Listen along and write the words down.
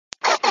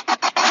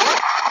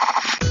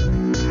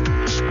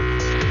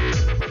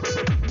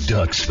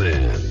Ducks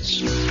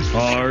fans,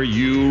 are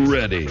you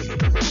ready?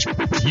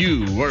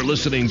 You are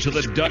listening to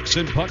the Ducks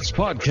and Pucks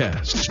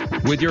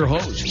podcast with your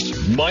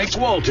hosts, Mike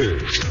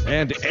Walters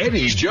and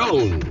Eddie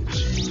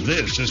Jones.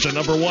 This is the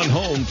number one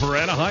home for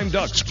Anaheim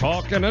Ducks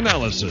talk and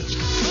analysis.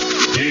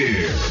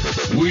 Here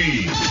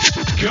we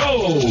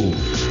go.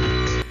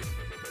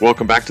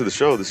 Welcome back to the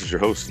show. This is your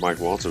host, Mike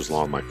Walters,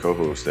 along with my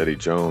co-host, Eddie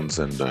Jones,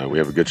 and we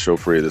have a good show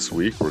for you this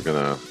week. We're going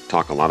to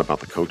talk a lot about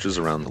the coaches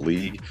around the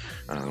league.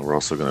 We're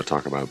also going to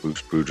talk about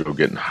Bruce Boudreau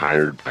getting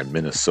hired by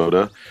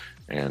Minnesota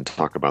and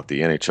talk about the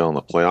NHL and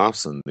the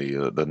playoffs and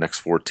the next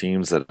four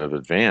teams that have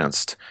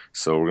advanced.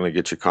 So we're going to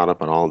get you caught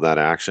up on all of that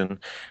action.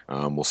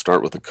 We'll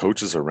start with the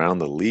coaches around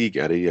the league,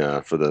 Eddie,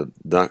 for the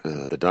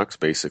Ducks,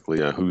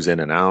 basically, who's in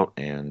and out.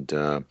 And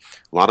a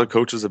lot of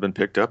coaches have been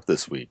picked up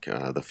this week.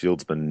 The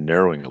field's been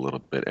narrowing a little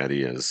bit,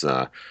 Eddie, as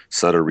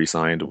Sutter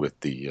re-signed with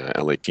the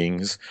LA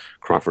Kings.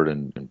 Crawford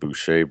and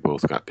Boucher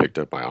both got picked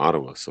up by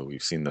Ottawa. So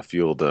we've seen the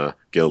field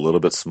get a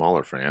little bit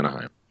smaller for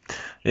Anaheim.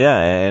 Yeah,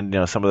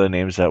 and some of the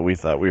names that we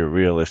thought we were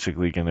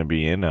realistically going to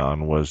be in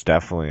on was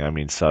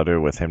definitely, Sutter,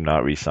 with him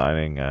not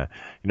re-signing.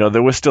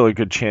 There was still a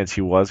good chance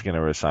he was going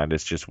to resign.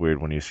 It's just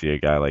weird when you see a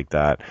guy like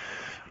that,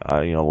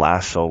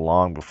 last so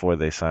long before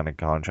they sign a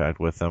contract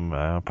with him.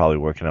 Probably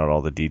working out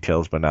all the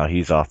details, but now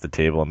he's off the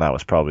table, and that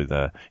was probably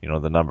the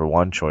number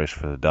one choice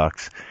for the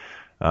Ducks.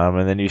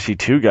 And then you see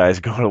two guys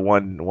go to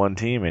one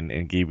team,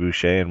 in Guy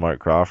Boucher and Mark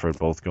Crawford,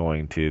 both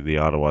going to the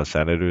Ottawa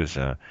Senators.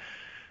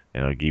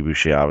 Guy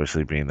Boucher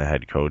obviously being the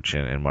head coach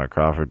and Mark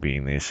Crawford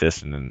being the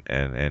assistant,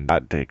 and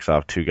that takes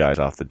off two guys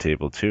off the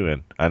table too.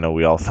 And I know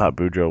we all thought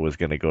Boudreau was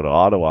going to go to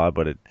Ottawa,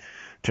 but it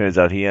turns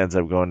out he ends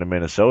up going to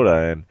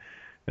Minnesota,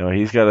 and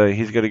he's got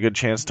a good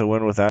chance to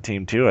win with that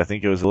team too. I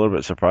think it was a little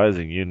bit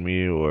surprising. You and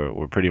me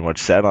were pretty much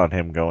set on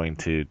him going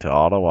to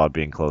Ottawa,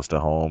 being close to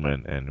home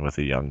and with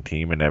a young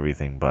team and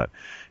everything, but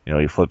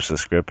he flips the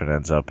script and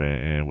ends up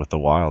with the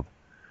Wild.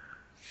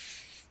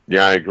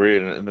 Yeah, I agree,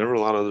 and there were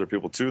a lot of other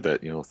people too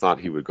that thought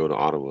he would go to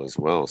Ottawa as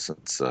well,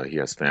 since he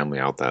has family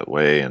out that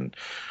way. And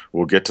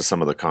we'll get to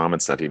some of the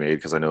comments that he made,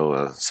 because I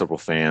know several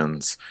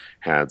fans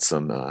had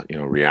some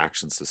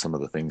reactions to some of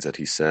the things that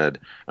he said,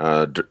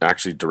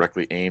 actually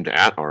directly aimed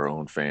at our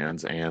own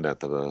fans and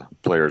at the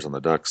players on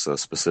the Ducks,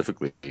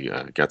 specifically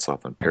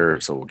Getzlaf and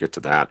Perry. So we'll get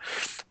to that.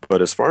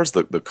 But as far as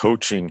the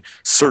coaching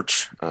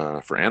search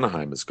for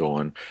Anaheim is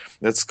going,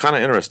 that's kind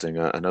of interesting.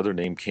 Another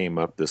name came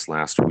up this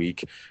last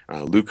week,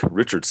 Luke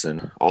Richardson,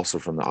 also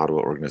from the Ottawa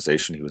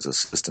organization. He was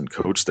assistant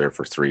coach there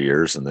for 3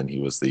 years, and then he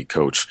was the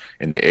coach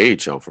in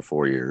the AHL for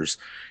 4 years.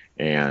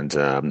 And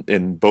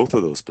in both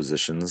of those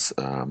positions,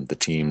 the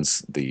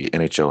teams, the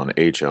NHL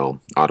and AHL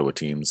Ottawa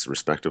teams,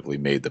 respectively,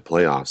 made the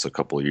playoffs a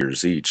couple of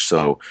years each.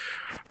 So,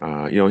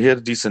 he had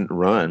a decent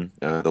run.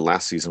 The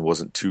last season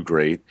wasn't too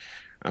great.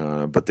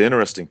 But the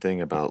interesting thing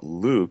about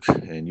Luke,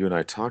 and you and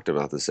I talked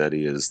about this,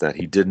 Eddie, is that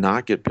he did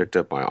not get picked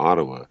up by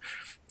Ottawa.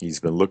 He's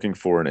been looking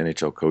for an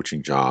NHL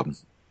coaching job.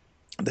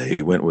 They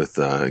went with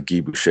Guy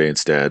Boucher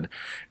instead,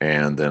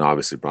 and then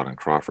obviously brought in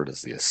Crawford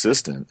as the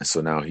assistant. So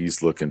now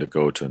he's looking to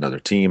go to another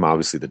team.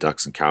 Obviously, the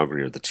Ducks and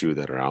Calgary are the two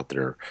that are out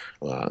there,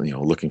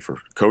 looking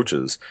for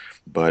coaches.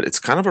 But it's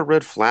kind of a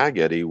red flag,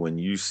 Eddie, when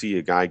you see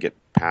a guy get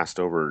passed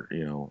over,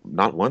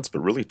 not once, but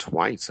really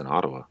twice in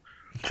Ottawa.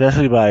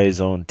 Especially by his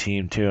own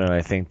team, too. And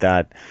I think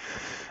that,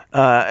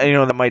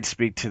 that might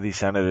speak to the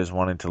Senators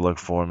wanting to look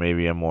for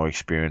maybe a more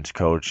experienced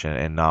coach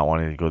and not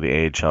wanting to go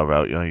the AHL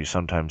route. You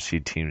sometimes see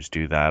teams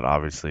do that.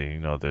 Obviously,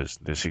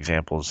 there's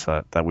examples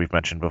that we've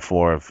mentioned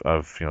before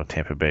of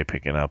Tampa Bay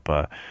picking up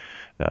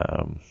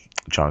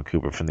John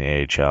Cooper from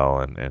the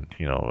AHL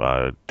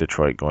and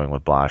Detroit going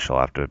with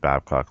Blashill after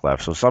Babcock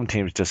left. So some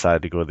teams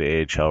decide to go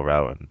the AHL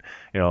route, and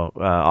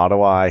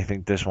Ottawa, I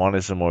think this one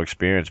is some more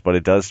experience, but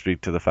it does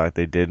speak to the fact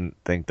they didn't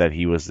think that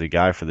he was the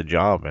guy for the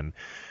job. And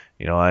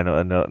I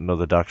know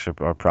the Ducks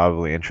are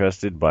probably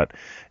interested, but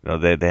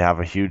they have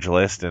a huge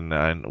list,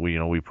 and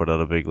we put out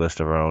a big list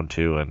of our own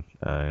too, and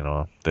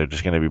they're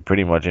just going to be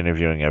pretty much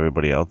interviewing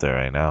everybody out there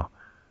right now.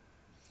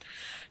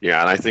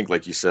 Yeah, and I think,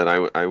 like you said,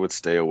 I would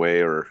stay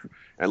away, or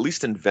at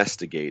least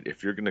investigate.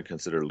 If you're going to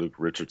consider Luke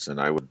Richardson,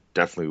 I would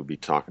definitely be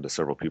talking to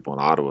several people in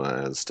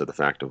Ottawa as to the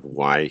fact of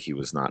why he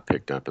was not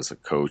picked up as a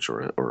coach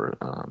or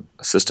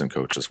assistant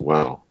coach as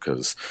well,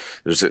 because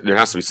there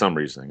has to be some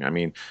reasoning. I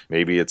mean,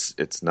 maybe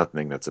it's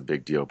nothing that's a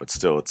big deal, but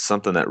still, it's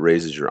something that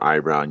raises your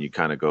eyebrow, and you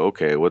kind of go,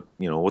 okay,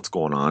 what's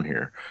going on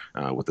here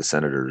with the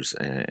Senators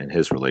and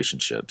his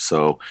relationship?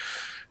 So.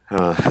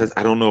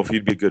 I don't know if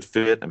he'd be a good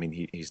fit. I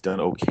mean, he's done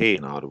okay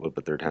in Ottawa,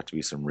 but there'd have to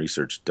be some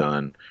research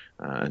done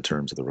in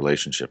terms of the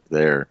relationship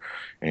there.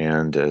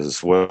 And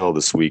as well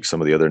this week,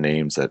 some of the other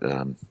names that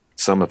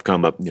some have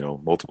come up,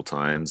 multiple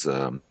times,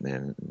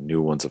 and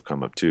new ones have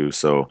come up too.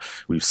 So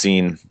we've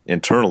seen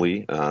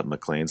internally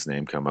McLean's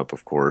name come up,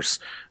 of course.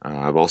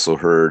 I've also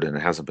heard, and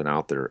it hasn't been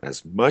out there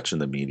as much in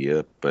the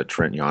media, but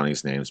Trent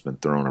Yawney's name's been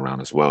thrown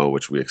around as well,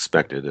 which we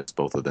expected. It's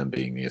both of them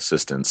being the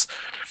assistants.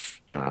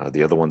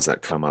 The other ones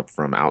that come up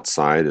from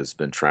outside has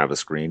been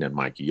Travis Green and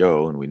Mike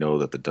Yeo, and we know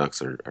that the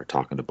Ducks are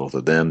talking to both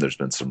of them. There's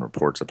been some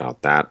reports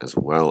about that as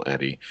well,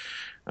 Eddie.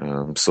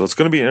 So it's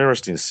going to be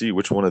interesting to see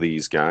which one of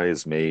these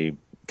guys may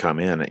come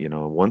in.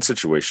 One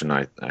situation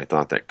I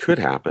thought that could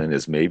happen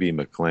is maybe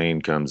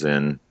McLean comes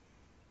in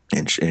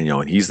and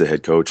he's the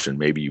head coach, and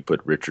maybe you put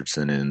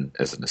Richardson in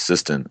as an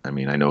assistant. I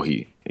mean, I know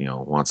he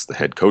wants the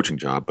head coaching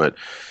job, but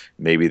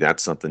maybe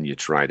that's something you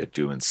try to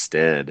do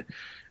instead.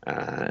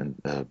 And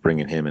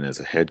bringing him in as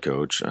a head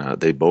coach,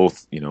 they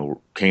both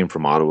came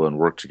from Ottawa and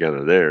worked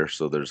together there,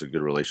 so there's a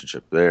good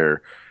relationship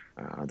there.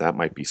 That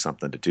might be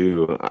something to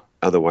do.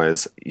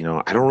 Otherwise,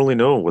 I don't really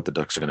know what the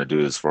Ducks are going to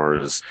do as far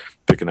as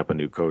picking up a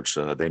new coach.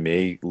 They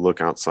may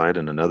look outside,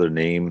 and another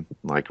name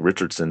like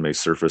Richardson may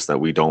surface that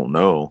we don't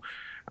know.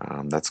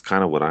 That's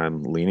kind of what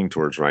I'm leaning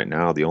towards right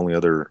now. The only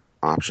other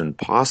option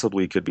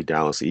possibly could be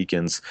Dallas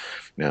Eakins.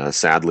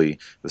 Sadly,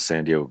 the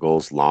San Diego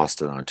Gulls lost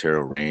to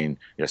Ontario Reign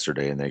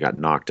yesterday, and they got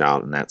knocked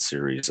out in that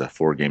series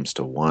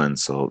 4-1.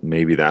 So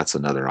maybe that's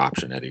another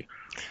option, Eddie.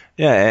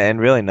 Yeah, and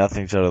really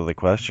nothing's out of the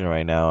question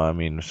right now. I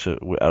mean,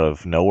 out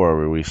of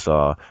nowhere, we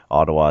saw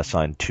Ottawa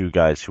sign two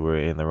guys who were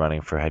in the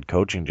running for head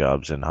coaching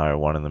jobs and hire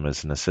one of them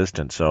as an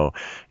assistant. So,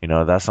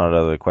 that's not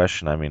out of the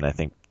question. I mean, I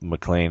think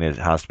McLean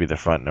has to be the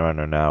front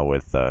runner now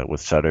with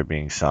Sutter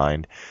being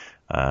signed.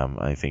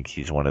 I think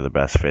he's one of the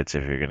best fits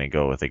if you're going to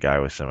go with a guy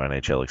with some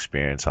NHL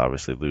experience.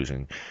 Obviously,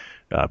 losing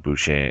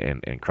Boucher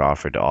and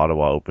Crawford to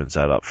Ottawa opens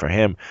that up for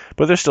him.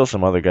 But there's still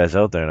some other guys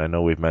out there, and I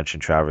know we've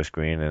mentioned Travis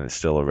Green, and it's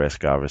still a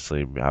risk,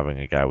 obviously, having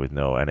a guy with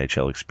no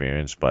NHL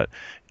experience. But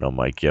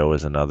Mike Yeo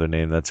is another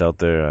name that's out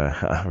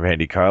there.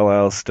 Randy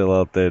Carlyle's still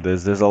out there.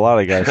 There's a lot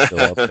of guys still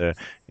out there.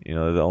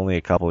 Only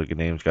a couple of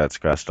names got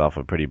scratched off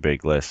a pretty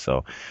big list,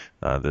 so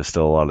there's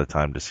still a lot of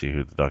time to see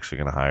who the Ducks are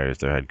going to hire as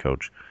their head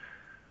coach.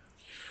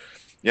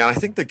 Yeah, I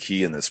think the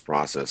key in this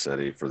process,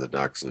 Eddie, for the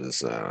Ducks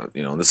is,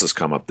 and this has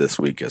come up this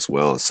week as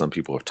well, as some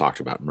people have talked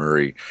about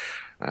Murray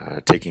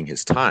taking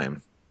his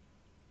time.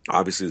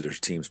 Obviously,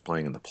 there's teams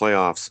playing in the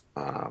playoffs,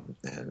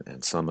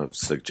 and some have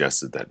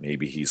suggested that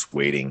maybe he's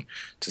waiting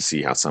to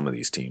see how some of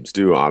these teams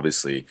do.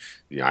 Obviously,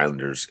 the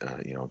Islanders,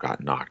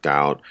 got knocked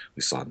out.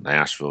 We saw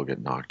Nashville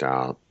get knocked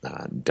out,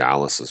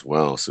 Dallas as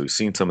well. So we've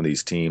seen some of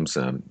these teams,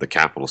 the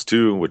Capitals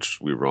too,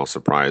 which we were all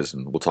surprised,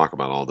 and we'll talk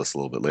about all this a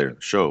little bit later in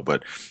the show.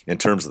 But in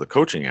terms of the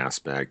coaching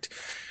aspect,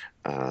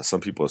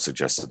 some people have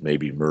suggested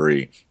maybe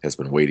Murray has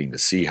been waiting to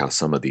see how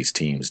some of these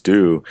teams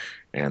do,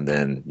 and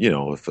then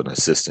if an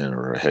assistant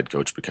or a head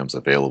coach becomes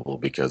available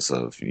because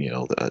of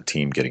a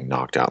team getting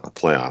knocked out in the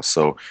playoffs,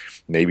 so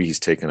maybe he's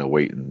taking a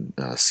wait and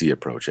see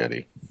approach,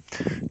 Eddie.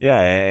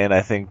 Yeah, and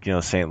I think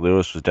St.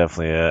 Louis was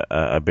definitely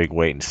a big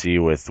wait and see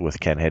with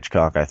Ken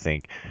Hitchcock. I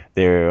think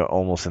they're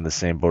almost in the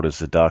same boat as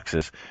the Ducks.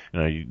 Is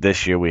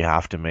this year we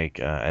have to make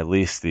at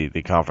least the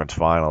conference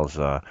finals.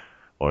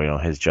 Or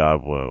his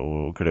job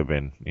could have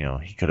been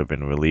he could have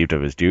been relieved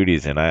of his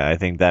duties, and I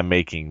think that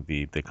making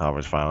the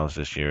conference finals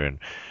this year, and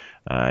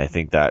I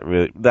think that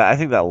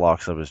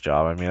locks up his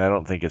job. I mean, I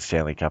don't think it's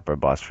Stanley Cup or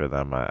bust for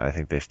them. I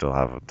think they still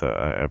have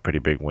a pretty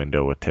big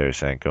window with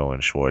Tarasenko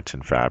and Schwartz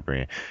and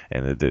Fabry,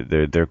 and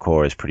their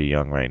core is pretty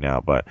young right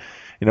now. But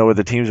with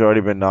the teams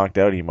already been knocked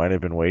out, he might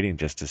have been waiting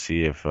just to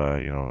see if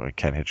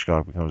Ken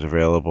Hitchcock becomes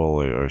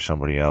available or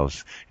somebody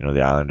else.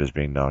 The Islanders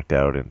being knocked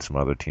out and some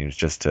other teams,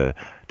 just to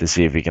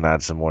see if he can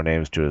add some more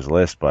names to his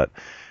list. But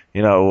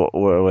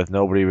with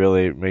nobody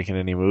really making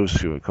any moves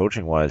to it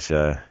coaching wise,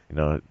 the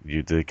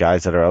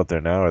guys that are out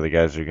there now are the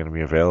guys that are going to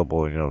be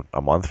available,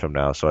 a month from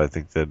now. So I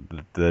think that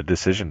the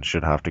decision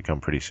should have to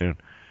come pretty soon.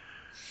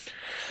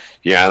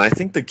 Yeah, and I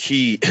think the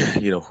key,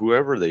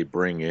 whoever they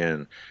bring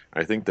in,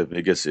 I think the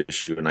biggest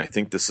issue, and I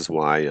think this is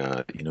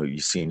why,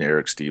 you've seen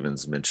Eric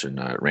Stevens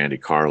mention Randy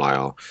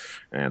Carlyle,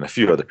 and a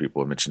few other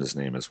people have mentioned his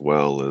name as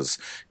well, is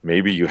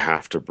maybe you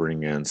have to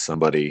bring in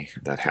somebody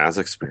that has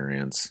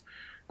experience,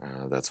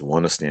 that's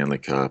won a Stanley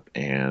Cup,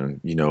 and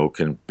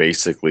can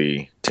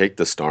basically take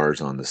the stars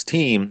on this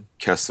team,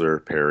 Kessler,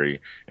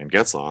 Perry, and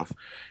Getzlaf,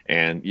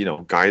 and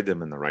guide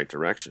them in the right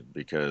direction.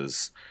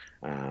 Because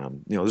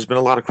there's been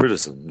a lot of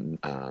criticism,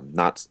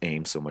 not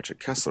aimed so much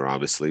at Kessler,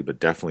 obviously, but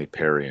definitely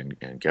Perry and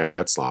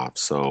Getzlaf.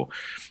 So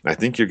I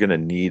think you're going to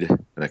need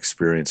an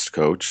experienced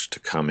coach to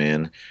come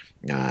in,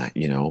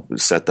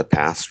 set the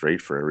path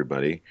straight for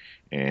everybody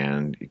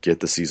and get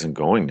the season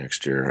going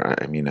next year.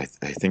 I mean, I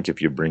think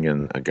if you bring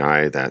in a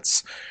guy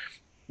that's,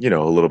 a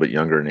little bit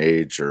younger in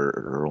age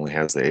or only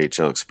has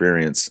the AHL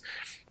experience,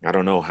 I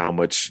don't know how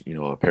much,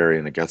 a Perry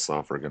and a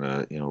Getzlaf are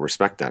going to,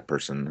 respect that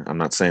person. I'm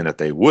not saying that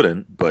they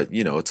wouldn't, but,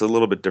 it's a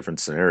little bit different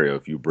scenario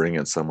if you bring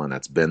in someone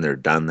that's been there,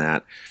 done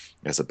that,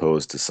 as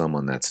opposed to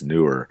someone that's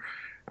newer.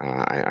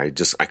 I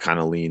kind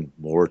of lean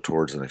more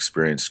towards an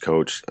experienced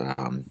coach,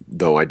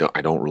 though I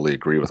don't really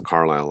agree with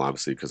Carlisle,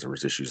 obviously, because there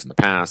was issues in the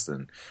past,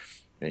 and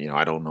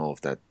I don't know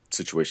if that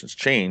situation's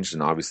changed,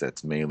 and obviously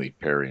that's mainly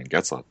Perry and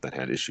Getzlaf that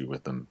had issue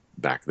with them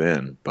back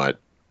then.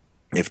 But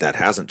if that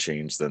hasn't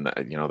changed, then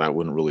that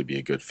wouldn't really be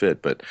a good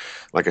fit. But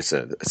like I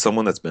said,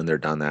 someone that's been there,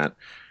 done that,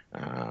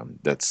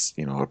 that's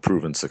a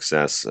proven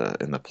success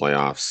in the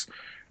playoffs.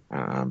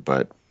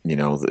 But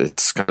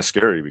it's kind of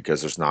scary because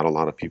there's not a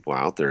lot of people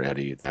out there,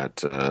 Eddie,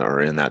 that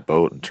are in that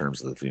boat in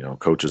terms of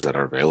coaches that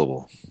are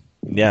available.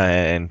 Yeah,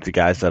 and the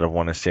guys that have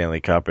won a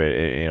Stanley Cup,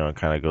 it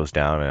kind of goes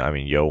down. I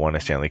mean, Yo won a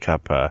Stanley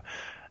Cup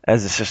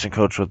as assistant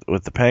coach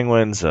with the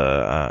Penguins.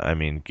 I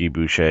mean, Guy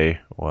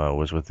Boucher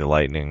was with the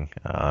Lightning.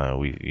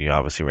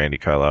 Obviously Randy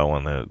Carlyle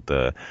won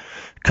the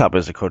Cup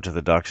as a coach of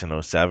the Ducks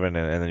in '07,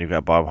 and then you've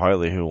got Bob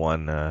Hartley who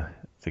won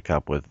the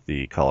Cup with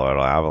the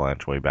Colorado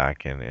Avalanche way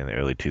back in the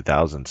early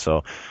 2000s.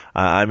 So,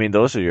 I mean,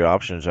 those are your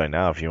options right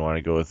now if you want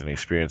to go with an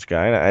experienced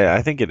guy. And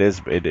I think it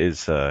is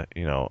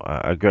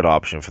a good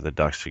option for the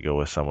Ducks to go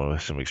with someone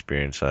with some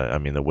experience. I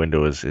mean, the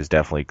window is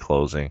definitely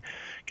closing.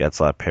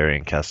 Getzlaf, Perry,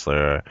 and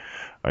Kessler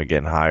are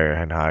getting higher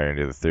and higher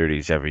into the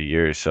 30s every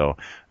year. So,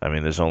 I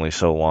mean, there's only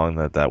so long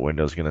that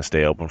window is going to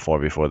stay open for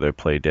before their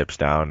play dips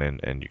down,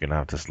 and you're going to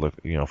have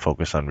to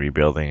focus on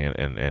rebuilding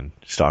and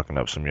stocking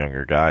up some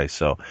younger guys.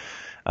 So,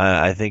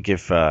 I think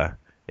if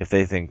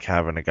they think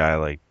having a guy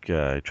like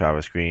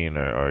Travis Green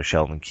or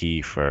Sheldon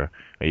Keefe or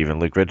even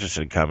Luke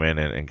Richardson come in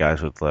and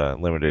guys with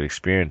limited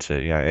experience,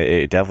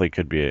 it definitely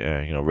could be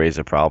raise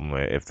a problem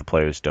if the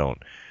players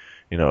don't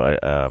you know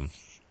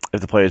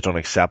if the players don't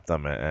accept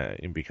them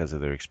because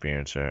of their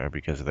experience or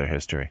because of their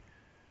history.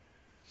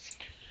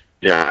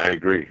 Yeah, I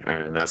agree,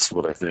 and that's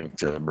what I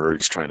think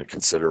Murray's trying to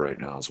consider right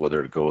now is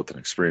whether to go with an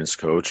experienced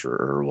coach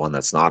or one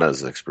that's not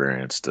as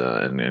experienced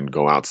and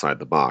go outside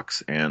the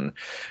box. And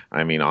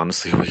I mean,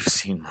 honestly, we've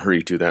seen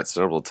Murray do that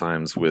several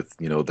times with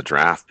the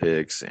draft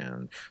picks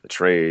and the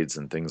trades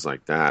and things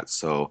like that.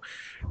 So,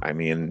 I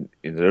mean,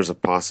 there's a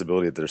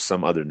possibility that there's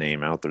some other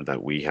name out there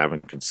that we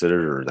haven't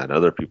considered or that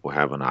other people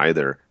haven't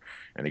either,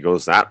 and he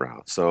goes that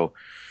route. So.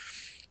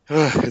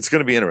 It's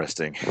going to be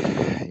interesting,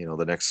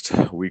 the next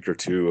week or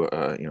two.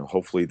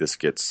 Hopefully this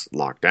gets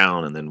locked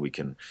down, and then we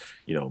can,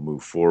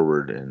 move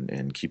forward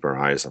and keep our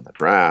eyes on the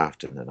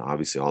draft, and then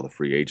obviously all the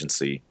free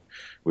agency,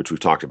 which we've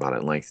talked about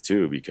at length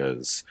too,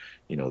 because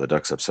the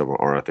Ducks have several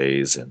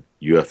RFAs and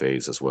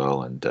UFAs as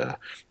well, and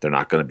they're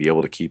not going to be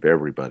able to keep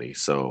everybody.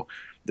 So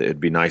it'd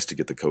be nice to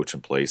get the coach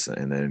in place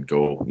and then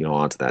go,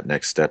 on to that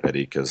next step,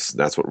 Eddie, because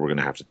that's what we're going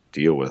to have to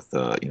deal with,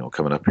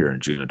 coming up here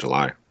in June and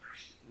July.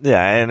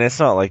 Yeah, and it's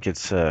not like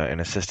it's an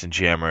assistant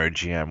GM or a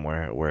GM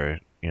where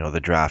the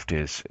draft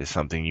is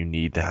something you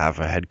need to have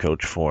a head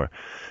coach for.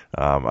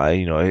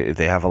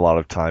 They have a lot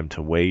of time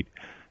to wait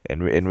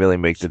and really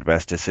make the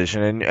best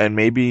decision, and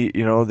maybe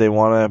they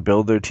want to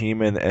build their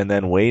team and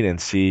then wait and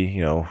see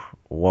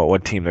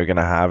what team they're going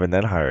to have and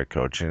then hire a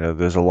coach.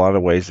 There's a lot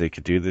of ways they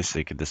could do this.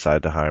 They could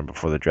decide to hire him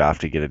before the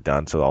draft to get it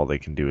done, so all they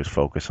can do is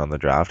focus on the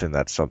draft, and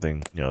that's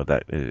something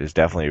that is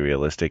definitely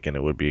realistic, and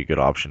it would be a good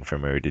option for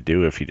Murray to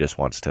do if he just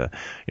wants to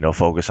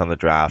focus on the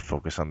draft,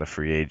 focus on the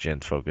free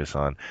agents, focus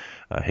on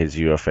his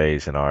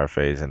UFAs and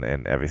RFAs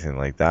and everything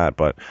like that.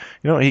 But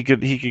he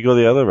could go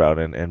the other route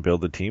and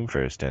build the team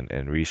first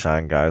and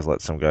re-sign guys,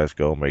 let some guys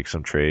go, make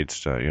some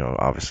trades,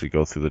 obviously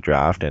go through the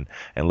draft and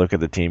look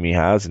at the team he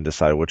has and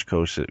decide which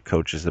coach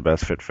is the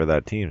best fit for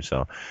that team.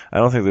 So I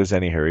don't think there's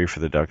any hurry for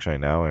the Ducks right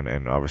now,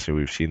 and obviously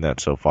we've seen that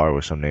so far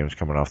with some names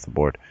coming off the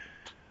board.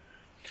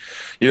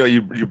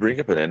 You bring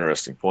up an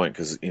interesting point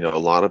because a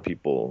lot of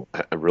people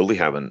really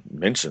haven't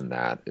mentioned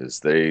that is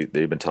they've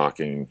been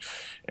talking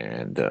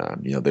and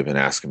they've been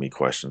asking me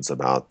questions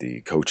about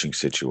the coaching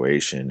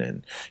situation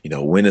and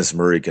when is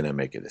Murray going to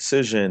make a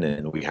decision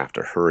and we have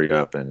to hurry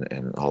up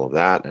and all of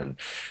that and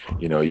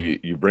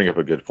you bring up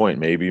a good point.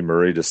 Maybe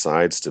Murray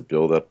decides to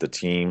build up the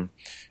team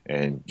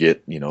and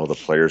get the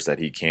players that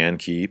he can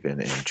keep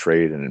and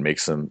trade and make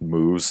some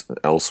moves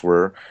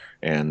elsewhere.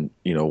 And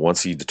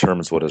once he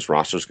determines what his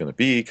roster is going to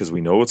be, because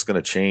we know it's going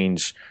to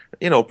change,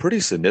 pretty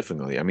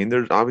significantly. I mean,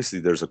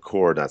 there's a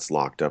core that's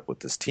locked up with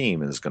this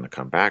team and is going to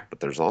come back,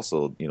 but there's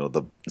also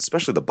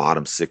especially the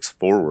bottom six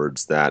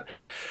forwards that.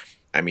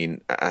 I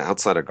mean,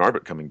 outside of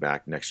Garbutt coming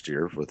back next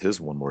year with his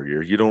one more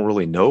year, you don't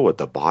really know what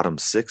the bottom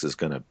six is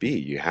going to be.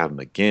 You have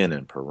McGinn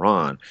and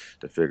Perron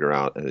to figure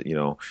out,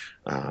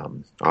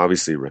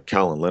 obviously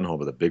Raquel and Lindholm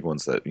are the big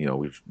ones that,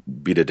 we've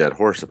beat a dead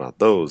horse about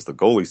those, the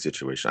goalie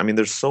situation. I mean,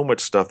 there's so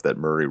much stuff that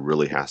Murray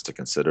really has to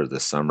consider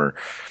this summer.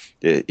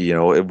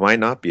 It might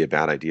not be a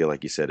bad idea,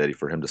 like you said, Eddie,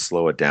 for him to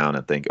slow it down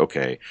and think,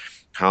 okay,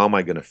 how am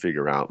I going to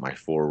figure out my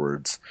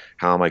forwards?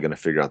 How am I going to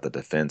figure out the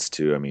defense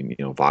too? I mean,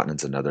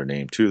 Vatanin's another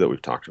name too that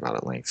we've talked about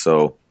at length.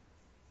 So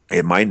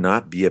it might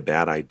not be a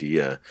bad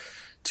idea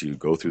to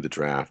go through the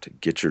draft,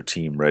 get your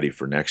team ready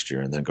for next year,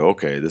 and then go,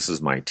 okay, this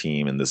is my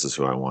team and this is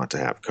who I want to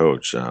have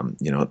coach.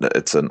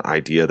 It's an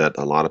idea that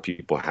a lot of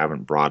people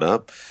haven't brought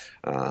up.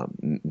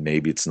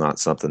 Maybe it's not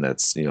something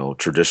that's,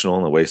 traditional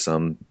in the way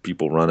some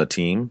people run a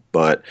team,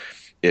 but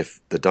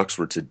if the Ducks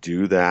were to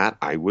do that,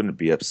 I wouldn't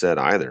be upset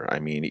either. I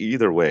mean,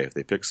 either way, if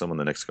they pick someone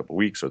the next couple of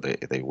weeks or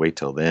they wait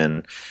till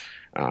then,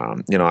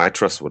 I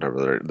trust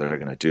whatever they're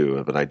going to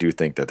do, but I do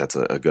think that that's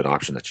a good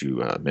option that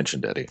you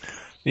mentioned, Eddie.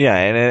 Yeah,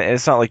 and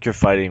it's not like you're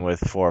fighting with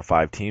 4 or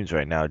 5 teams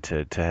right now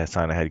to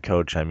sign a head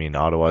coach. I mean,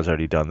 Ottawa's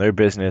already done their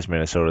business,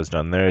 Minnesota's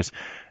done theirs.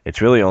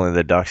 It's really only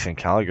the Ducks and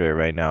Calgary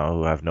right now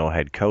who have no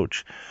head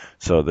coach.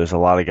 So there's a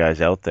lot of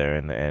guys out there,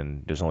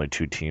 and there's only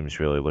 2 teams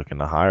really looking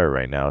to hire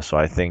right now. So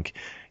I think,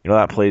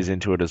 that plays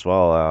into it as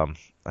well.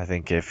 I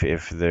think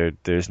if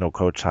there's no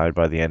coach hired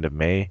by the end of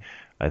May,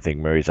 I think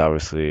Murray's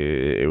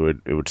obviously it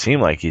would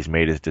seem like he's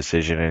made his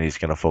decision and he's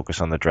going to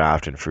focus on the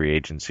draft and free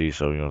agency.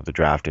 So the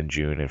draft in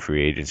June and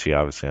free agency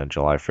obviously on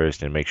July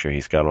 1st, and make sure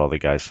he's got all the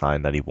guys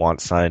signed that he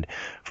wants signed.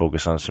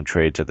 Focus on some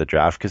trades at the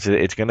draft because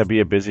it's going to be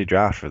a busy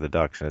draft for the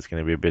Ducks and it's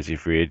going to be a busy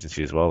free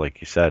agency as well.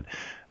 Like you said,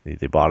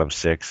 the bottom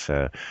 6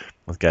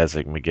 with guys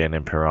like McGinn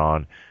and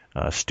Perron.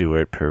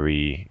 Stewart,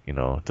 Perry,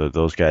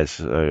 those guys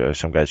are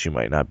some guys who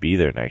might not be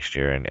there next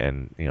year,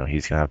 and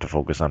he's gonna have to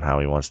focus on how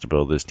he wants to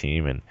build his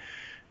team. And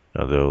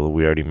though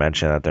we already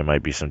mentioned that there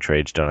might be some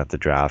trades done at the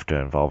draft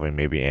involving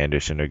maybe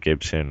Anderson or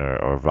Gibson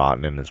or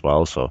Vatanen as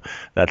well. So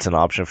that's an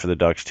option for the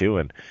Ducks too.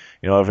 And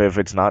if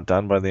it's not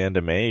done by the end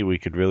of May, we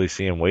could really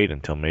see him wait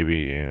until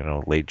maybe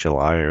late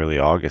July, early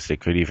August. It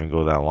could even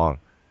go that long.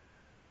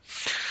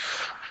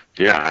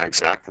 Yeah,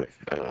 exactly.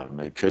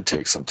 It could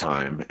take some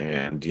time.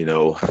 And,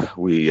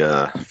 we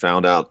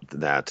found out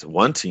that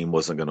one team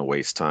wasn't going to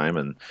waste time,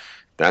 and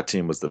that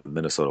team was the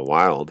Minnesota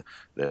Wild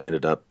that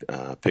ended up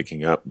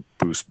picking up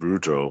Bruce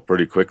Boudreau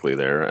pretty quickly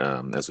there.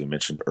 As we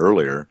mentioned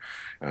earlier,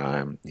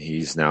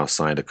 he's now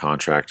signed a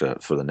contract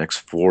for the next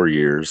 4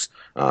 years,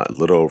 a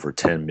little over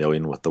 $10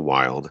 million with the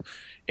Wild.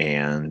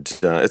 And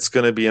it's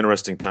going to be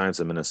interesting times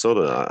in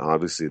Minnesota.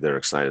 Obviously, they're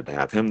excited to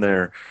have him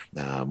there.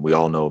 We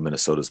all know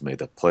Minnesota's made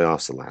the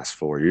playoffs the last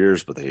 4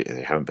 years, but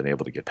they haven't been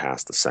able to get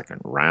past the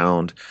second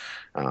round.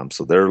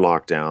 So they're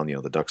locked down.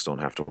 The Ducks don't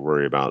have to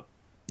worry about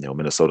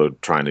Minnesota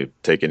trying to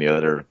take any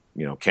other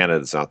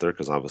candidates out there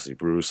because obviously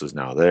Bruce is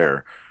now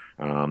there.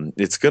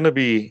 It's going to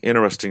be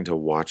interesting to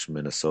watch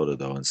Minnesota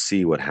though and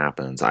see what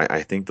happens.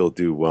 I think they'll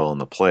do well in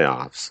the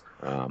playoffs.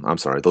 I'm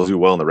sorry, they'll do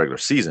well in the regular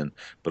season,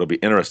 but it'll be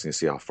interesting to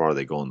see how far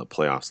they go in the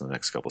playoffs in the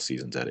next couple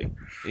seasons, Eddie.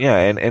 Yeah,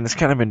 and it's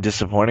kind of been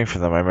disappointing for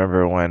them. I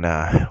remember when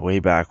way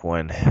back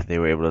when they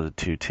were able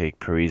to take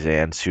Parise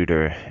and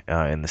Suter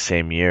in the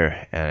same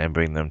year and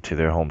bring them to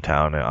their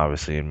hometown,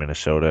 obviously in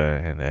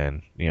Minnesota, and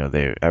then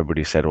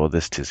everybody said, well,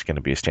 this is going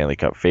to be a Stanley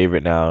Cup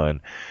favorite now, and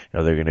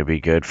they're going to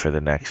be good for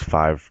the next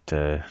 5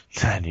 to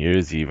 10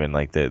 years even.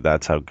 Like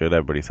that's how good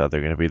everybody thought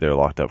they're going to be. They're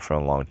locked up for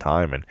a long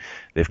time, and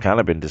they've kind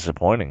of been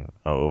disappointing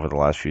over the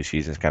last few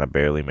seasons, kind of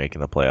barely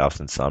making the playoffs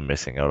and some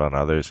missing out on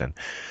others. And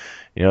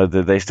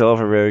they still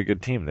have a very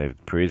good team.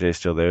 Parise's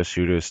still there,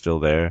 Suter's still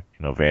there.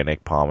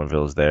 Vanek,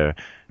 Palmerville's there,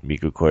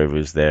 Mikko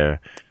Koivu's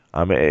there.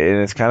 And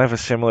it's kind of a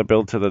similar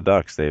build to the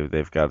Ducks.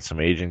 They've got some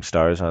aging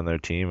stars on their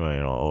team,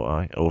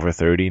 over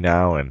 30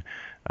 now, and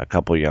a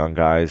couple young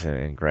guys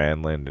in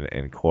Granlund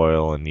and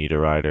Coyle and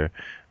Niederreiter.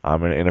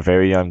 And a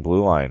very young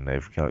blue line.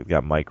 They've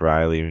got Mike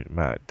Riley,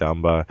 Matt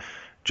Dumba,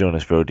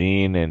 Jonas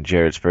Brodin, and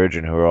Jared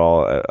Spurgeon, who are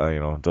all,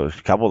 a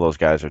couple of those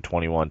guys are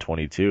 21,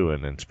 22,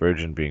 and then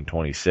Spurgeon being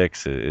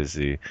 26 is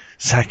the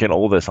second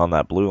oldest on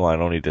that blue line,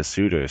 only to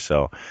Suter.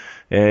 So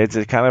it's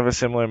a kind of a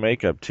similar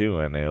makeup too,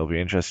 and it'll be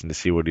interesting to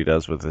see what he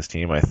does with this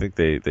team. I think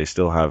they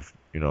still have,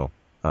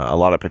 a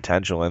lot of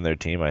potential in their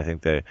team. I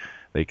think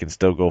they can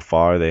still go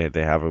far.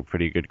 They have a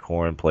pretty good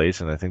core in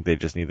place, and I think they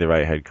just need the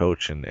right head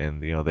coach, and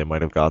they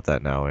might have got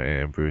that now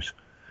in Bruce.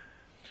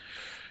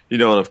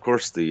 And of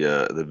course,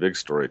 the big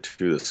story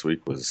too this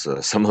week was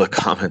some of the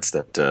comments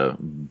that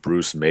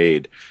Bruce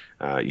made.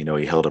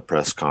 He held a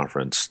press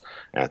conference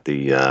at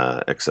the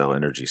Xcel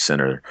Energy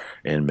Center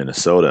in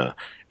Minnesota,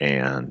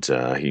 and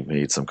he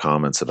made some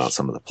comments about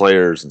some of the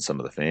players and some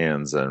of the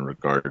fans in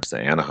regards to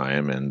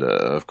Anaheim. And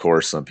of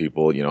course, some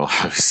people,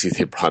 obviously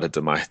they brought it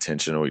to my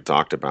attention, and we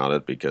talked about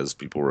it because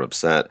people were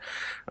upset.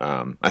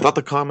 I thought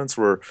the comments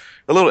were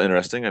a little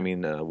interesting. I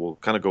mean, we'll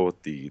kind of go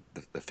with the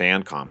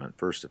fan comment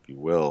first, if you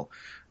will.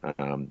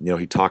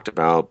 He talked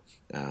about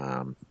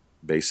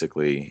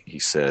basically, he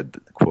said,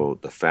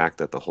 quote, "The fact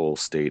that the whole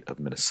state of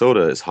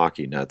Minnesota is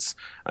hockey nuts,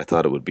 I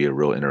thought it would be a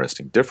real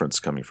interesting difference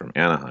coming from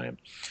Anaheim."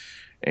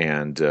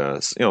 And,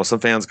 some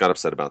fans got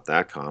upset about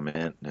that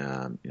comment,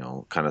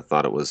 kind of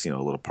thought it was, a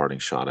little parting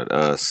shot at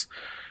us.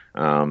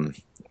 I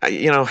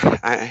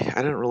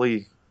didn't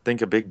really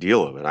think a big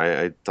deal of it.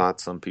 I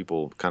thought some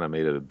people kind of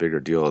made it a bigger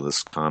deal of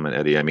this comment,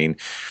 Eddie. I mean,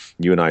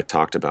 you and I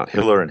talked about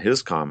Hiller and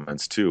his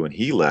comments too, when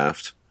he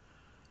left.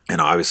 And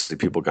obviously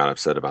people got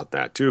upset about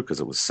that too, because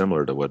it was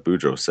similar to what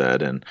Boudreau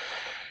said. And,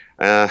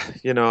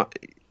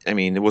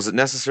 was it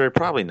necessary?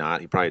 Probably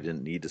not. He probably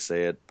didn't need to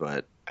say it,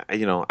 but I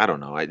don't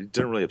know. It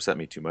didn't really upset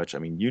me too much. I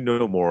mean, you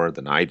know more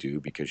than I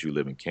do because you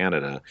live in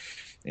Canada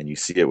and you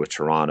see it with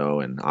Toronto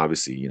and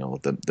obviously,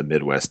 the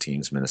Midwest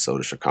teams,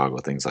 Minnesota, Chicago,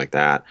 things like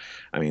that.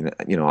 I mean,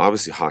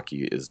 obviously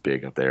hockey is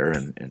big up there,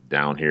 and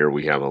down here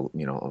we have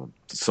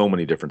so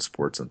many different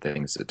sports and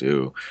things to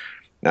do.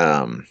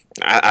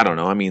 I don't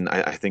know. I mean,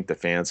 I think the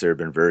fans here have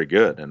been very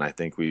good, and I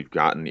think we've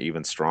gotten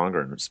even stronger,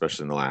 and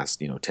especially in the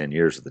last 10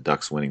 years of the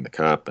Ducks winning the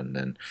Cup, and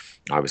then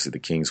obviously the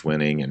Kings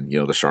winning, and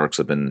the Sharks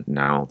have been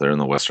now they're in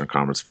the Western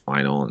Conference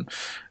Final, and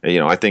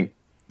I think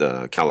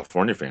the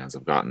California fans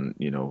have gotten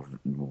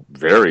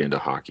very into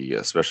hockey,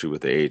 especially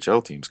with the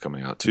AHL teams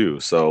coming out too.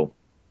 So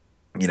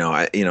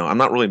I'm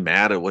not really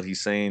mad at what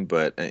he's saying,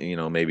 but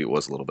maybe it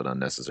was a little bit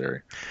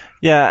unnecessary.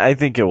 Yeah, I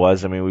think it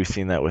was. I mean, we've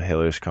seen that with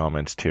Hiller's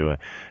comments too.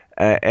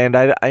 And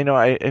I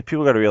know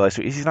people got to realize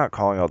he's not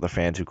calling out the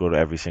fans who go to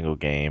every single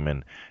game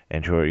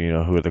and who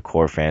are who are the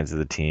core fans of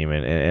the team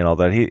and all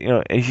that.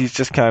 He's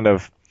just kind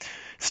of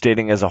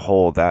stating as a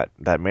whole that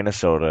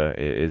Minnesota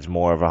is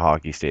more of a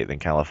hockey state than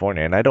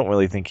California, and I don't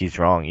really think he's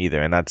wrong either.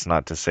 And that's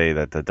not to say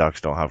that the Ducks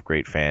don't have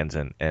great fans,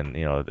 and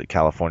that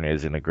California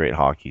isn't a great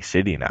hockey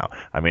city now.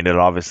 I mean, it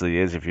obviously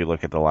is. If you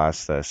look at the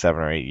last 7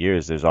 or 8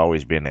 years, there's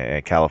always been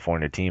a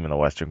California team in the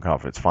Western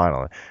Conference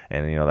Final,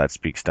 and that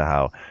speaks to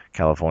how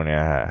California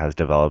has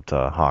developed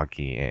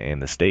hockey in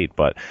the state.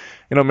 But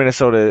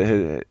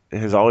Minnesota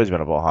has always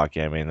been about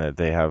hockey. I mean,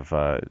 they have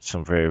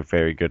some very,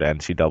 very good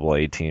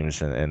NCAA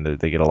teams, and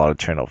they get a lot of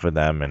turnout for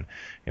them. And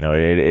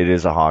it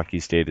is a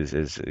hockey state,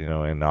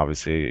 and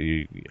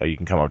obviously you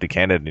can come up to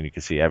Canada and you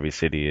can see every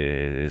city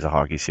is a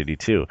hockey city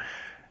too.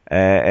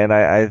 And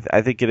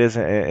I think it is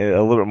a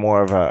little bit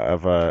more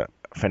of a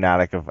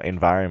fanatic of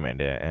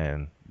environment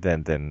and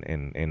than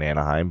in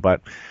Anaheim,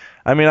 but.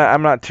 I mean,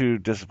 I'm not too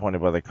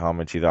disappointed by the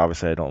comments either.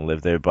 Obviously, I don't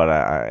live there,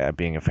 but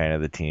being a fan of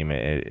the team,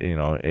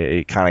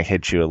 it kind of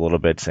hits you a little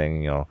bit,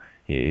 saying,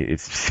 it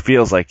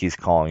feels like he's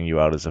calling you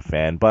out as a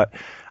fan. But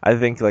I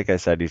think, like I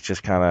said, he's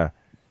just kind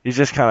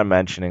of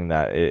mentioning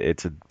that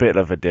it's a bit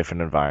of a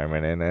different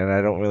environment, and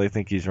I don't really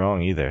think he's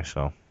wrong either.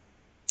 So.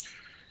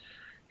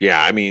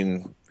 Yeah, I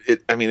mean,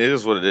 it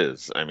is what it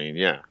is. I mean,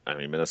 yeah. I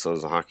mean,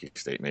 Minnesota's a hockey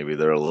state. Maybe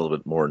they're a little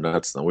bit more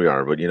nuts than we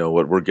are, but you know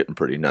what? We're getting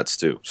pretty nuts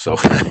too. So,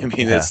 I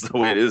mean, Yeah. it's the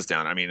way it is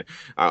down. I mean,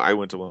 I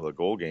went to one of the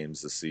goal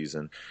games this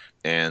season,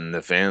 and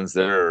the fans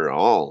there are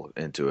all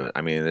into it.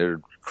 I mean,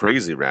 they're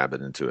crazy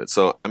rabid into it.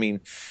 So, I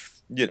mean,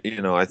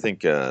 I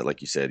think,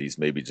 like you said, he's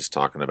maybe just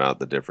talking about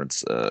the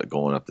difference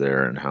going up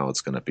there and how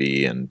it's going to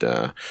be, and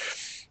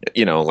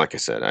like I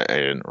said, I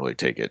didn't really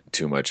take it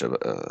too much of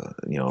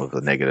of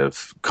a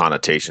negative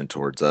connotation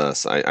towards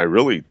us. I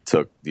really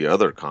took the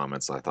other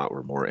comments I thought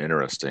were more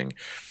interesting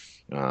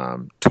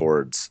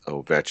towards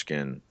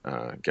Ovechkin,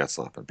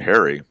 Getzlaf, and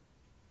Perry.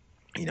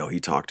 He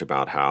talked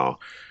about how,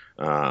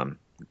 and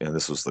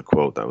this was the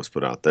quote that was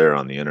put out there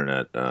on the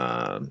internet.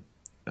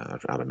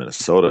 Out of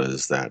Minnesota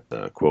is that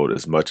quote,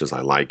 as much as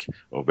I like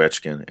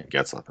Ovechkin and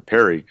Getzlaf and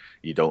Perry,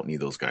 you don't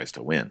need those guys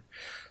to win.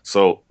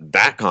 So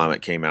that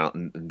comment came out,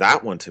 and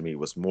that one to me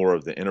was more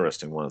of the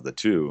interesting one of the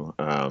two,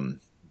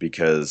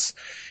 because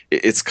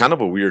it's kind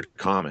of a weird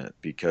comment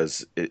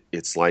because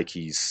it's like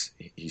he's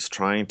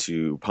trying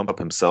to pump up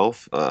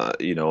himself,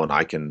 and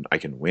I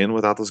can win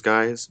without those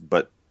guys,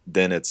 but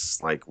then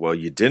it's like, well,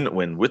 you didn't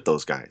win with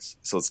those guys.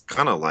 So it's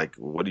kind of like,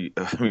 what do you,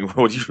 I mean,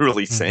 what are you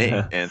really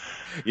saying? And,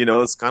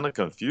 it's kind of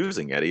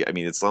confusing, Eddie. I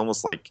mean, it's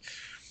almost like,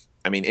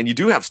 I mean, and you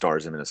do have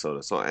stars in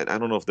Minnesota. So I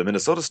don't know if the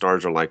Minnesota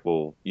Stars are like,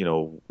 well,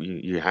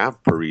 you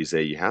have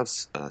Parise, you have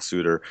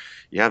Suter,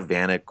 you have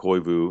Vanek,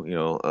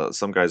 Koivu,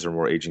 some guys are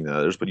more aging than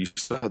others, but you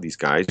still have these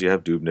guys. You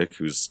have Dubnik,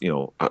 who's,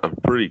 a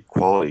pretty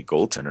quality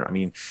goaltender. I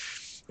mean,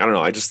 I don't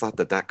know. I just thought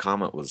that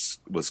comment was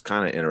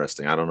kind of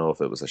interesting. I don't know if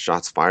it was a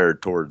shots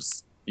fired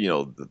towards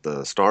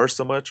the Stars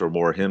so much, or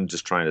more him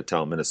just trying to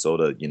tell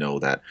Minnesota,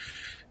 that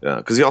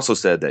because he also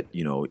said that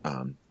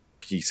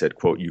he said,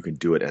 quote, you can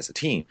do it as a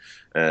team,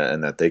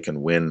 and that they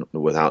can win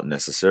without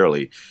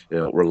necessarily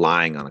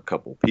relying on a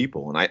couple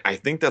people. And I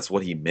think that's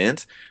what he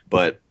meant,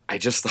 but I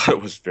just thought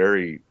it was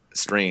very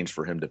strange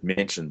for him to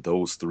mention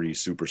those three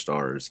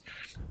superstars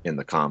in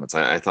the comments.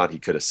 I thought he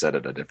could have said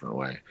it a different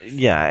way.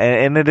 Yeah,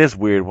 and it is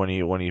weird when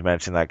you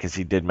mention that because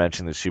he did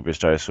mention the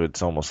superstars, so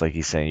it's almost like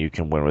he's saying you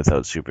can win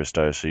without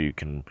superstars, so you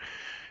can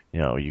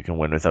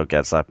win without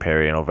Getzlaf,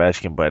 Perry, and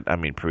Ovechkin. But I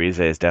mean, Parise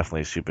is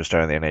definitely a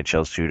superstar in the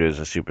NHL. Suter is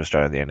a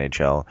superstar in the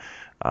NHL.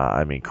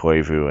 I mean,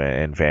 Koivu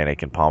and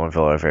Vanek and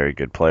Palmerville are very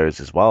good players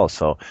as well.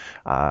 So,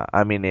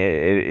 I mean,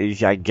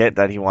 I get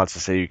that he wants to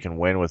say you can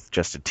win with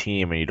just a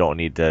team and you don't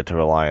need to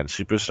rely on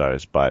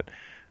superstars. But,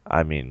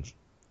 I mean,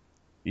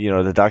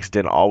 the Ducks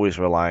didn't always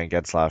rely on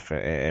Getzlaf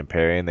and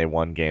Perry, and they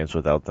won games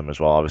without them as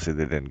well. Obviously,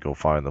 they didn't go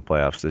far in the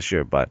playoffs this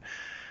year, but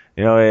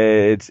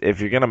it's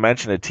if you're gonna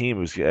mention a team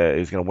who's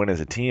gonna win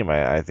as a team,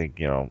 I think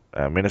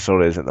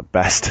Minnesota isn't the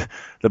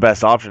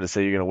best option to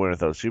say you're gonna win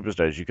without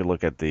superstars. You could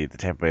look at the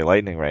Tampa Bay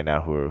Lightning right now,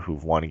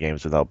 who've won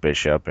games without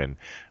Bishop and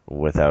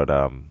without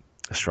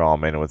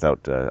Strawman and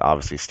without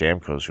obviously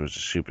Stamkos, who's a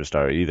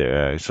superstar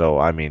either. So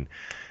I mean.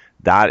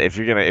 That if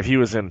he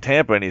was in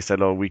Tampa and he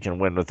said, "Oh, we can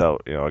win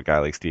without a guy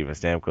like Steven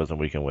Stamkos and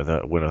we can win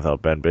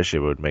without Ben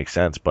Bishop," it would make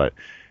sense. But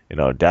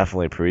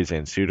definitely Parise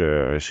and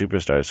Suter are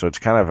superstars. So it's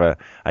kind of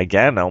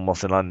again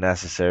almost an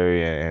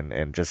unnecessary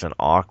and just an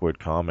awkward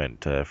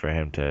comment for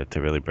him to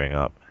really bring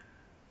up.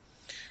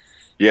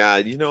 Yeah,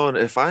 and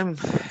if I'm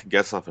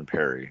Getzlaff and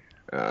Perry,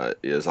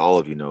 as all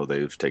of you know,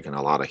 they've taken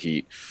a lot of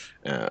heat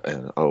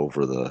and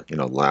over the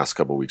last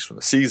couple of weeks from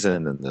the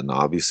season, and then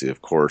obviously,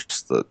 of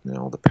course, the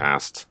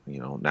past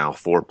now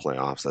 4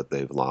 playoffs that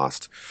they've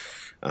lost.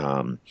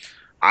 Um,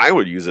 I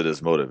would use it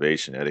as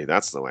motivation, Eddie.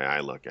 That's the way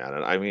I look at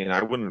it. I mean,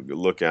 I wouldn't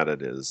look at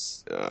it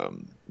as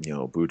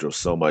Boudreaux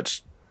so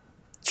much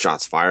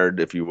shots fired,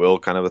 if you will,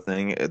 kind of a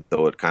thing.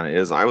 Though it kind of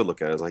is, I would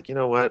look at it as like, you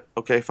know what?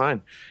 Okay,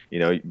 fine.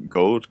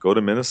 Go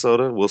to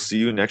Minnesota. We'll see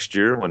you next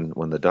year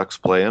when the Ducks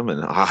play them,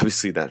 and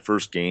obviously that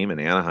first game in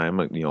Anaheim.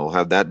 We'll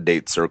have that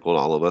date circled,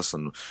 all of us,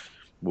 and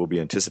we'll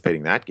be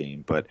anticipating that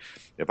game. But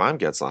if I'm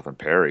Getzlaff and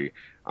Perry,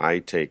 I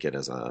take it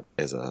as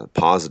a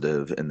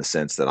positive in the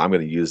sense that I'm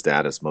going to use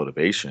that as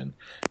motivation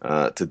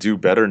to do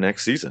better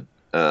next season.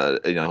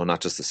 Not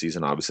just the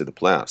season, obviously the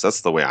playoffs.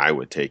 That's the way I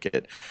would take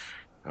it.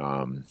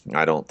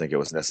 I don't think it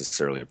was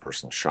necessarily a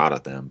personal shot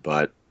at them,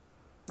 but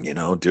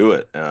do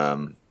it.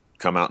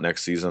 Come out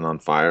next season on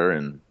fire,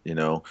 and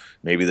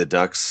maybe the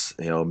Ducks,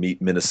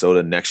 meet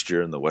Minnesota next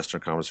year in the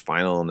Western Conference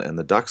Final, and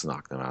the Ducks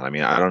knock them out. I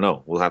mean, I don't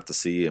know. We'll have to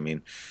see. I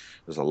mean,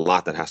 there's a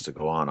lot that has to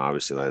go on,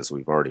 obviously, as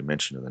we've already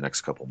mentioned in the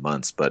next couple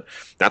months. But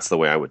that's the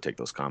way I would take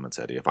those comments,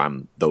 Eddie. If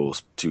I'm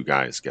those two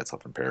guys,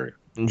 Getzlaff and Perry.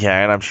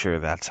 Yeah, and I'm sure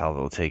that's how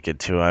they'll take it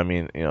too. I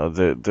mean,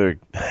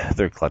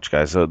 they're clutch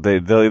guys, so they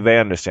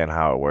understand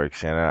how it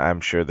works, and I'm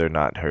sure they're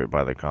not hurt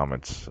by the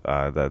comments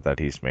that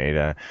he's made.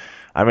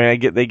 I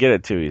mean, they get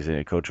it too. He's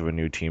a coach of a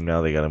new team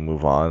now. They got to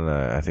move on.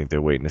 I think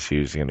they're waiting to see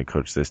who's going to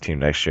coach this team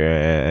next year,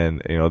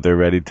 and they're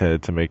ready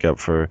to make up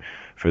for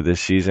this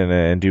season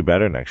and do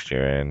better next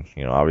year. And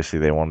obviously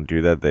they want to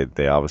do that.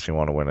 They obviously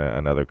want to win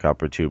another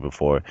cup or two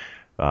before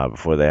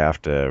they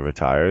have to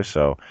retire.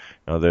 So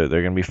they're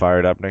going to be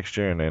fired up next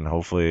year, and then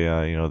hopefully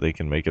they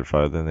can make it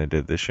farther than they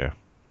did this year.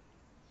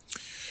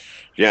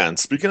 Yeah, and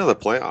speaking of the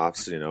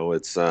playoffs,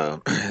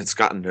 it's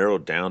gotten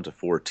narrowed down to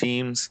 4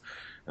 teams.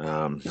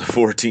 The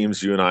 4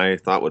 teams you and I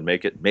thought would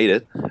made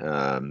it.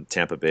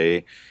 Tampa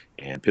Bay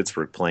and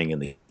Pittsburgh playing in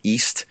the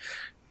East.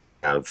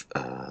 Have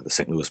the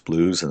St. Louis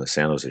Blues and the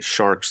San Jose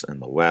Sharks in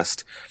the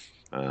West.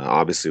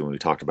 Obviously, when we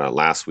talked about it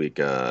last week,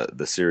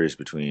 the series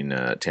between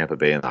Tampa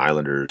Bay and the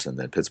Islanders, and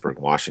then Pittsburgh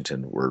and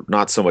Washington were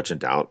not so much in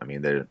doubt. I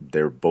mean,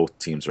 they're both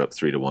teams are up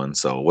 3-1,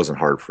 so it wasn't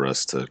hard for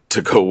us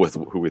to go with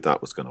who we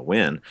thought was going to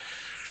win.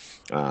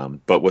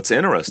 But what's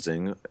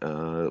interesting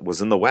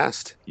was in the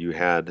West, you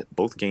had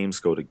both games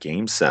go to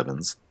Game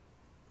 7s.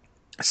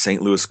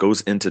 St. Louis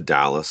goes into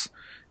Dallas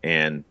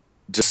and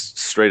just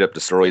straight up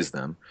destroys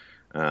them,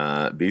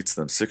 beats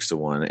them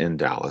 6-1 in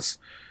Dallas.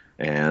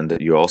 And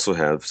you also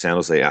have San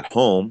Jose at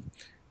home,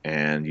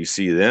 and you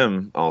see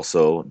them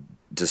also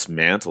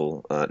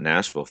dismantle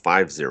Nashville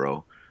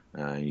 5-0.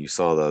 You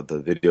saw the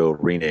video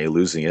of Rene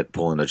losing it,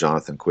 pulling a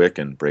Jonathan Quick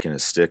and breaking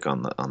his stick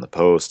on the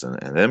post,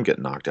 and them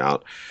getting knocked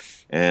out.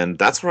 And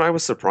that's where I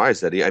was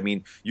surprised, Eddie. I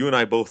mean, you and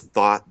I both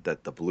thought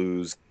that the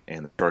Blues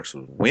and the Sharks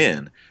would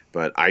win,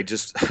 but I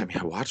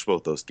watched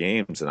both those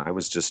games, and I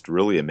was just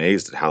really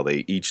amazed at how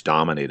they each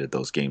dominated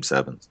those Game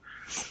 7s.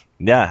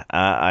 Yeah,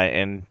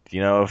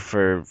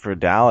 for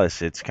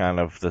Dallas, it's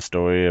kind of the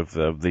story of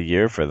the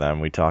year for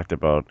them. We talked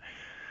about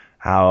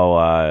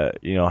how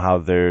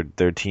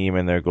their team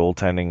and their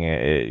goaltending,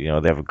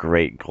 they have a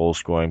great goal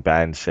scoring.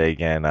 Bad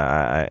Sagan,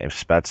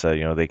 if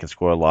Spezza, they can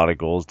score a lot of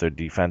goals. Their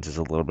defense is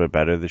a little bit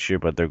better this year,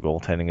 but their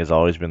goaltending has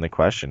always been the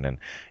question. And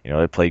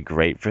they played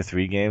great for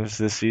 3 games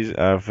this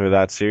season for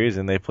that series,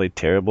 and they played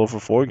terrible for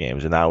 4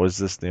 games, and that was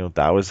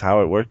that was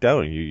how it worked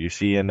out. You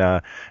see in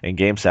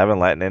Game 7,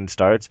 Lettinen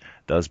starts,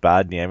 does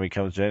bad, Niemi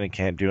comes in and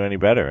can't do any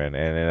better, and it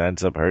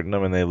ends up hurting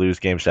them, and they lose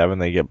Game 7.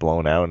 They get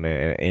blown out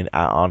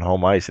on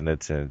home ice, and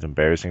it's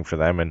embarrassing for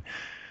them. And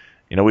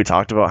we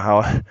talked about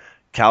how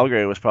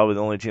Calgary was probably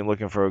the only team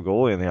looking for a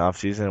goalie in the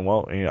offseason.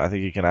 Well, I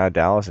think you can add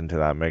Dallas into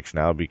that mix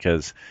now,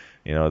 because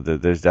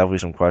there's definitely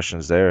some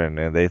questions there,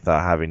 and they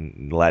thought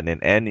having Lettinen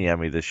and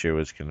Niemi this year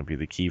was going to be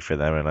the key for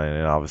them,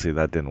 and obviously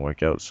that didn't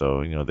work out.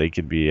 So they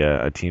could be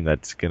a team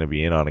that's going to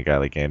be in on a guy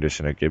like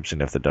Anderson or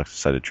Gibson if the Ducks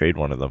decide to trade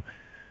one of them.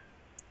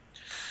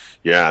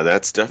 Yeah,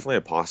 that's definitely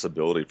a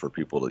possibility for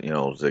people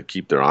to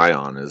keep their eye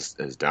on, as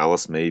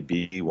Dallas may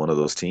be one of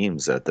those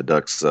teams that the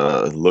Ducks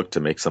look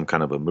to make some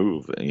kind of a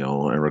move, in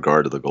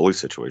regard to the goalie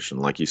situation.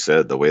 Like you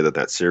said, the way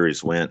that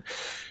series went,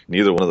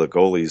 neither one of the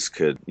goalies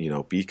could,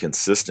 be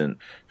consistent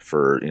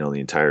for, the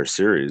entire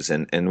series.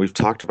 And we've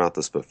talked about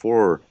this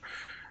before.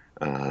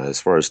 As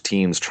far as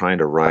teams trying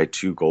to ride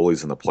 2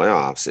 goalies in the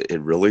playoffs,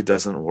 it really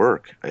doesn't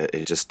work.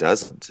 It just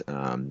doesn't.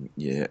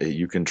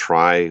 You can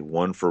try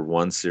one for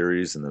one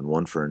series and then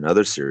one for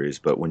another series,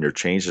 but when you're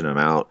changing them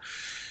out,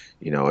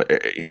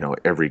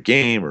 every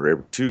game or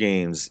every 2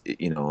 games,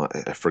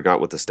 I forgot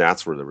what the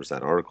stats were. There was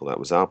that article that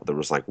was out, but there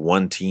was like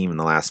one team in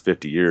the last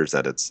 50 years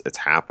that it's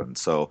happened.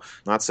 So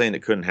I'm not saying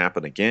it couldn't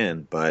happen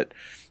again, but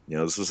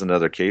this was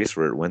another case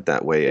where it went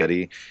that way,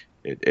 Eddie.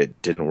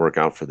 It didn't work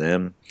out for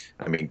them.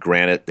 I mean,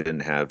 granted, they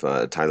didn't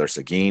have Tyler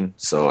Seguin,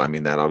 so I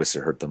mean that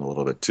obviously hurt them a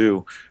little bit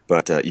too.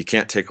 But you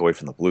can't take away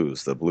from the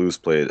Blues. The Blues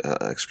played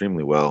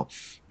extremely well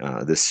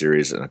this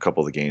series in a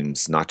couple of the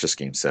games, not just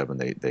Game 7.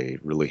 They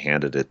really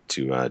handed it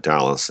to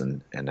Dallas,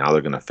 and now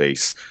they're going to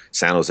face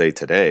San Jose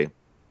today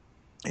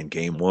in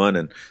Game 1,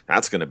 and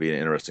that's going to be an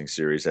interesting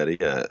series, Eddie.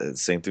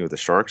 Same thing with the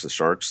Sharks. The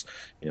Sharks,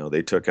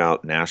 they took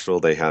out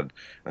Nashville. They had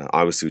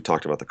obviously we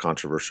talked about the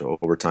controversial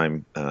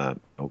overtime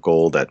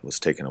goal that was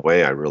taken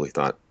away. I really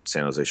thought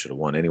San Jose should have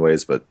won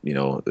anyways, but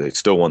they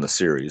still won the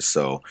series.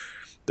 So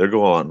they're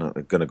going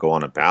to go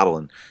on a battle,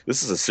 and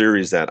this is a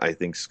series that I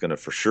think is going to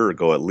for sure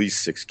go at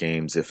least 6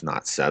 games, if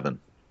not 7.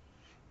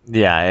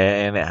 Yeah,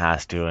 and it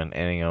has to,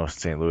 and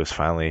St. Louis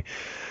finally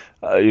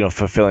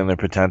fulfilling their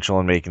potential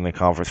and making the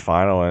conference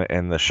final,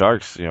 and the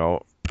Sharks,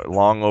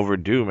 long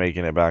overdue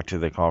making it back to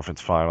the conference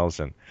finals,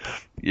 and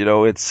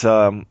it's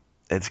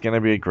going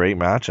to be a great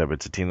matchup.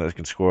 It's a team that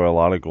can score a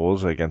lot of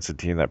goals against a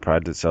team that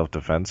prides itself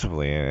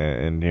defensively,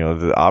 and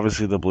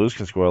obviously the Blues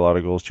can score a lot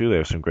of goals too. They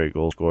have some great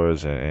goal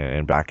scorers,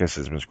 and Backes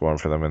has been scoring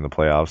for them in the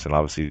playoffs, and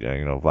obviously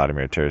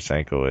Vladimir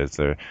Tarasenko is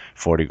their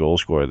 40 goal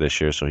scorer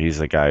this year, so he's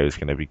the guy who's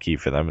going to be key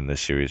for them in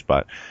this series,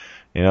 but.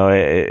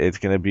 It's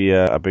going to be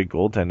a big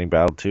goaltending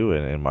battle too,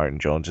 and Martin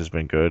Jones has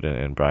been good,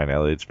 and Brian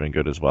Elliott's been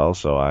good as well.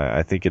 So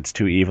I think it's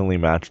two evenly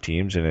matched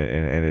teams, and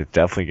it's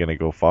definitely going to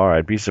go far.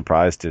 I'd be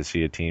surprised to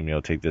see a team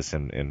take this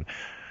in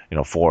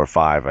 4 or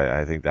 5.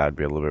 I think that would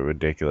be a little bit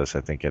ridiculous.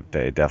 I think it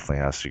definitely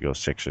has to go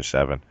 6 or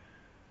 7.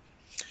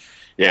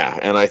 Yeah,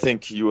 and I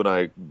think you and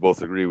I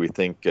both agree. We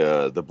think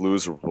the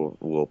Blues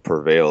will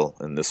prevail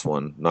in this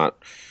one. Not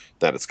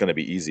that it's going to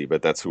be easy,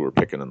 but that's who we're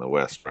picking in the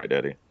West, right,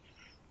 Eddie?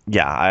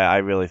 Yeah, I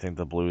really think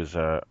the Blues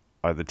are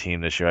the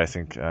team this year. I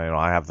think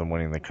I have them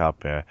winning the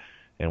cup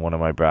in one of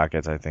my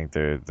brackets. I think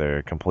they're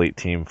a complete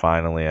team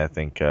finally. I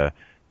think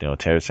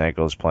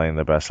Tarasenko is playing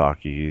the best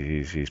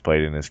hockey he's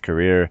played in his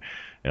career.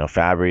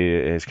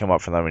 Fabry has come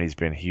up for them and he's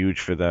been huge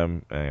for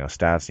them.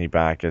 Stastny,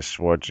 Backes,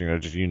 Schwartz,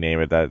 just you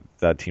name it.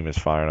 That team is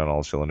firing on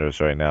all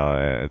cylinders right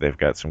now. They've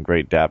got some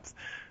great depth.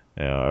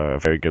 A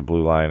very good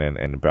blue line,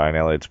 and Brian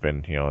Elliott's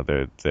been,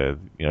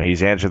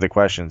 he's answered the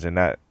questions in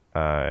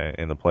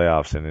the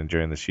playoffs and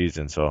during the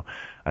season. So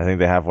I think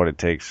they have what it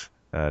takes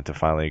to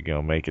finally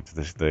make it to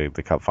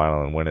the Cup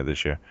final and win it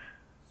this year.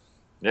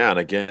 Yeah, and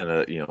again,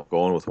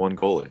 going with one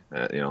goalie,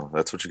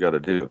 that's what you got to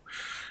do.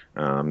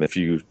 If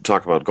you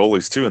talk about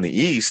goalies too, in the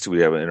East,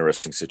 we have an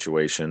interesting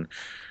situation.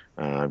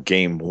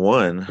 Game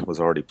 1 was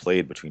already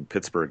played between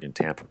Pittsburgh and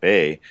Tampa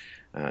Bay.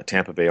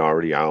 Tampa Bay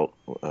already out,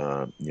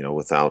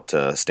 without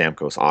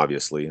Stamkos,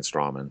 obviously, and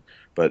Strawman.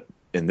 But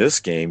in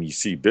this game, you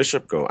see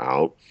Bishop go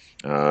out.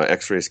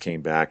 X-rays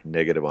came back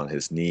negative on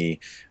his knee.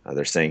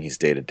 They're saying he's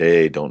day to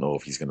day. Don't know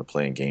if he's going to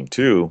play in Game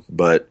 2,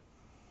 but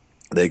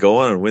they go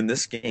on and win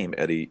this game,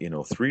 Eddie.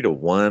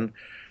 3-1.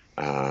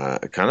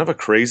 Kind of a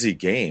crazy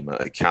game.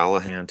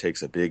 Callahan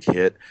takes a big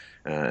hit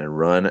and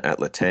run at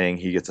Letang.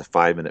 He gets a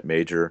 5-minute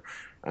major.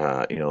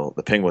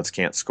 The Penguins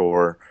can't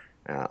score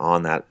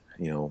on that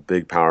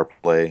big power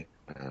play.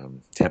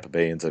 Tampa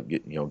Bay ends up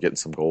getting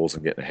some goals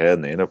and getting ahead,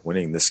 and they end up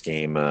winning this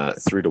game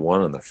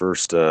 3-1 in the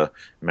first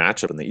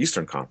matchup in the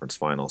Eastern Conference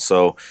Final.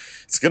 So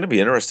it's going to be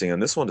interesting in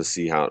this one to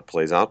see how it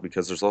plays out,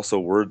 because there's also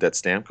word that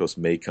Stamkos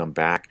may come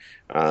back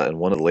in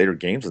one of the later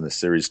games in this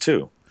series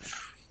too.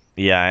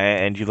 Yeah,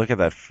 and you look at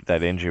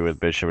that injury with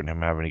Bishop and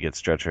him having to get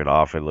stretchered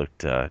off. It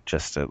looked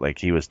just like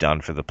he was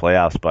done for the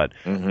playoffs. But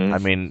I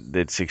mean,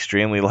 it's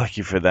extremely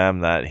lucky for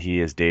them that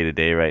he is day to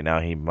day right now.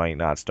 He might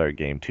not start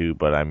Game 2,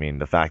 but I mean,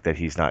 the fact that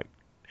he's not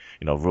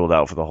ruled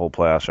out for the whole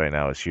playoffs right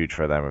now is huge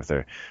for them if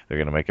they're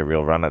going to make a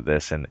real run at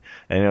this. And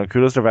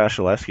kudos to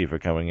Vasilevsky for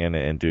coming in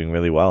and doing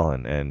really well.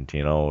 And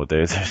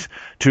there's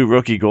two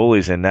rookie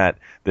goalies in net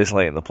this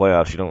late in the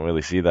playoffs. You don't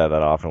really see that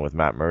often with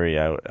Matt Murray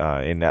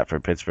out in net for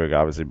Pittsburgh,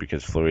 obviously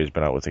because Fleury's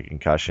been out with a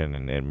concussion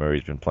and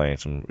Murray's been playing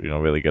some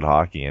really good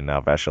hockey, and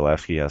now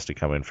Vasilevsky has to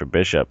come in for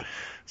Bishop.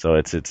 So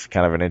it's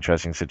kind of an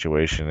interesting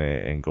situation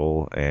in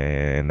goal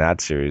in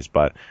that series.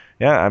 But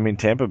yeah, I mean,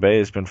 Tampa Bay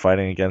has been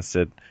fighting against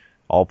it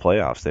all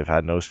playoffs. They've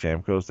had no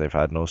Stamkos. They've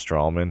had no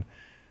Strawman.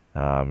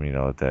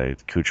 The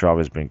Kucherov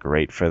has been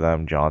great for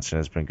them. Johnson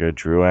has been good.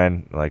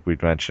 Drouin, like we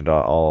mentioned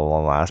all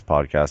on the last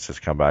podcast,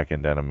 has come back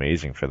and done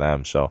amazing for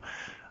them. So,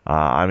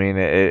 I mean,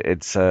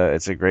 it's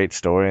a great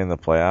story in the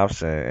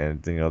playoffs,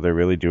 and they're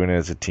really doing it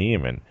as a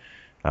team. And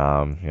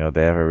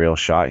they have a real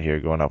shot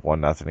here, going up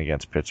 1-0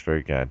 against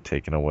Pittsburgh,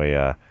 taking away.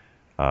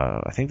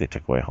 I think they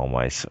took away home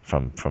ice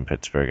from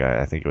Pittsburgh.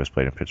 I think it was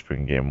played in Pittsburgh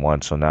in Game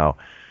 1. So now.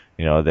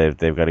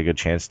 They've got a good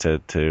chance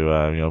to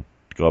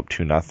go up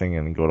 2-0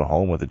 and go to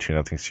home with a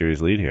 2-0 series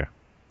lead here.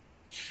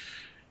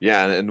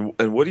 Yeah, and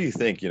what do you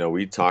think?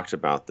 We talked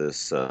about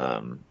this.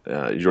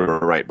 You're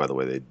right, by the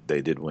way.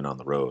 They did win on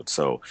the road.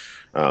 So,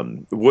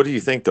 what do you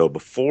think, though?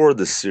 Before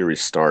the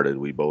series started,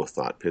 we both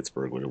thought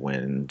Pittsburgh would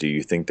win. Do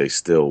you think they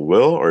still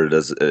will, or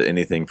does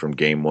anything from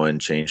Game 1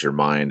 change your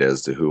mind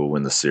as to who will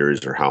win the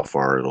series or how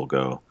far it'll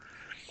go?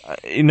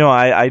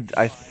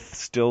 I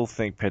still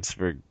think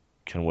Pittsburgh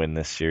can win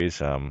this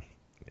series.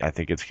 I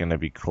think it's going to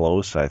be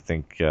close. I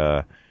think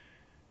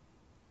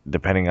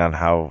depending on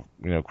how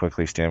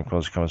quickly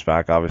Stamkos comes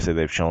back, obviously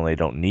they've shown they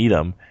don't need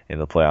him in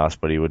the playoffs,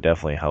 but he would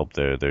definitely help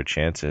their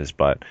chances.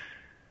 But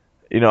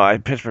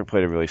Pittsburgh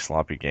played a really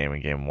sloppy game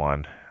in Game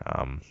 1.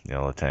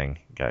 Letang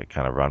got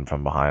kind of run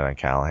from behind on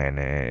Callahan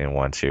in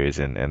one series,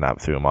 and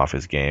that threw him off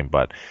his game.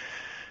 But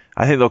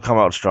I think they'll come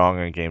out strong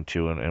in Game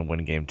 2 and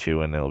win Game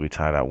 2, and they'll be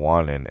tied at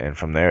 1. And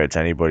from there, it's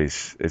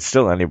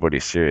still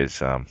anybody's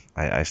series.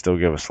 I still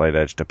give a slight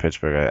edge to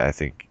Pittsburgh. I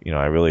think,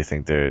 I really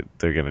think they're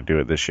going to do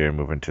it this year and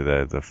move into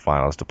the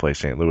finals to play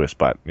St. Louis.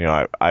 But,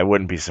 I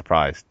wouldn't be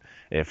surprised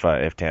if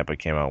Tampa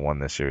came out and won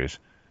this series.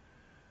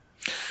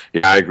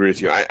 Yeah, I agree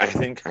with you. I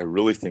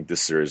really think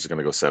this series is going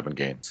to go 7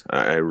 games.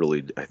 I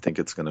think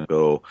it's going to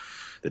go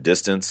the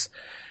distance.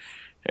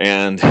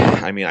 And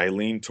I mean, I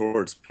lean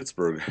towards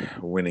Pittsburgh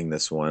winning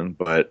this one,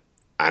 but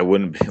I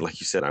wouldn't be, like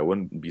you said, I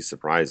wouldn't be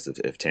surprised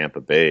if Tampa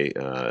Bay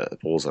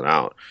pulls it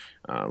out.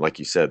 Like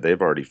you said,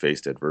 they've already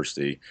faced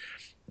adversity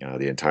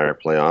the entire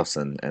playoffs,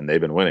 and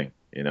they've been winning.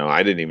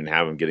 I didn't even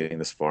have them getting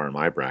this far in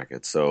my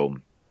bracket, so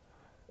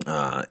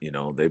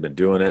they've been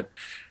doing it.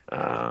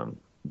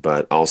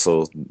 But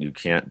also, you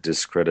can't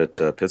discredit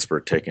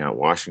Pittsburgh taking out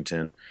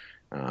Washington.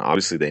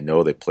 Obviously, they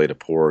know they played a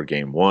poor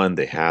Game 1.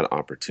 They had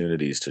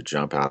opportunities to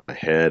jump out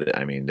ahead.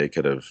 I mean, they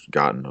could have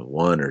gotten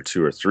 1 or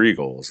 2 or 3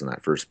 goals in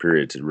that first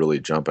period to really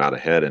jump out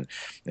ahead and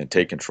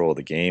take control of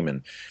the game,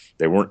 and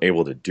they weren't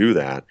able to do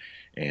that.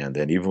 And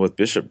then even with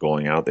Bishop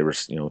going out, they were,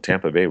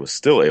 Tampa Bay was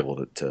still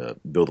able to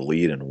build a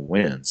lead and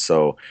win.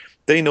 So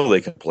they know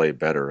they can play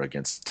better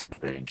against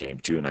in Game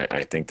 2, and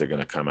I think they're going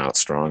to come out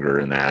stronger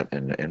in that.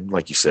 And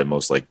like you said,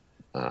 most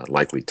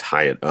likely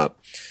tie it up.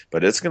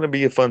 But it's going to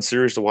be a fun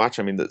series to watch.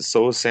 I mean,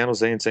 so is San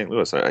Jose and St.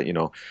 Louis.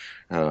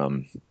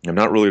 I'm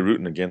not really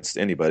rooting against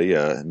anybody.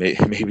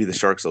 Maybe the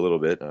Sharks a little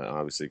bit,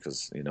 obviously,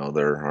 because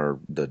they're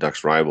the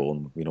Ducks' rival,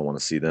 and we don't want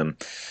to see them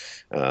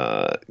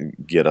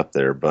get up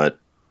there. But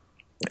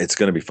it's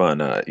going to be fun.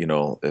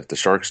 If the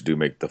Sharks do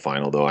make the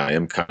final, though, I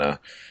am kind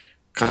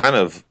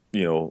of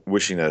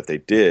wishing that they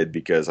did,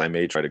 because I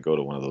may try to go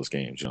to one of those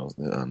games.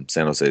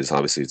 San Jose is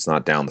obviously, it's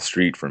not down the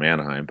street from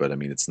Anaheim, but I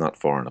mean, it's not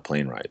far on a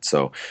plane ride.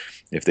 So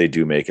if they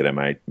do make it,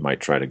 I might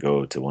try to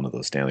go to one of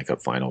those Stanley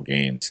Cup final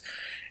games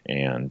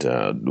and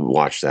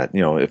watch that,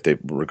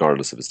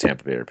 regardless if it's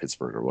Tampa Bay or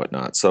Pittsburgh or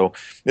whatnot. So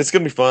it's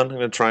going to be fun. I'm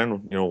going to try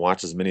and,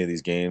 watch as many of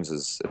these games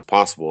as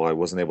possible. I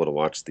wasn't able to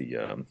watch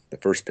the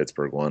first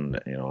Pittsburgh one.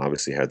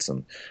 Obviously had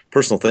some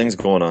personal things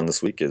going on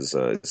this week, as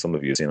some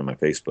of you have seen on my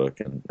Facebook,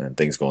 and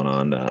things going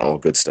on, all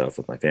good stuff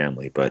with my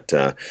family. But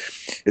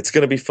it's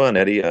going to be fun,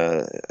 Eddie,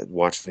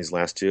 watching these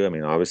last 2. I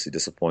mean, obviously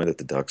disappointed that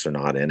the Ducks are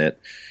not in it,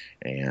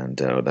 and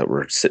that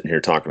we're sitting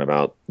here talking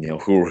about,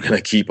 who we're going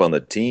to keep on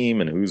the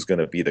team and who's going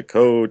to be the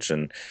coach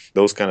and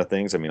those kind of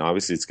things. I mean,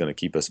 obviously it's going to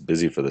keep us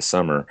busy for the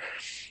summer,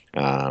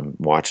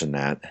 watching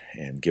that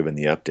and giving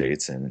the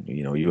updates. And,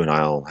 you and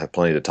I'll have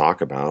plenty to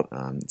talk about.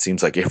 It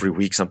seems like every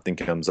week something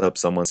comes up,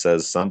 someone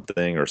says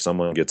something or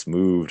someone gets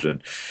moved,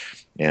 and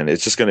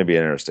it's just going to be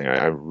interesting.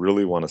 I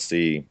really want to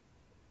see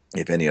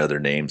if any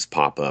other names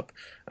pop up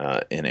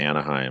in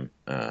Anaheim.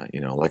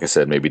 Like I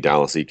said, maybe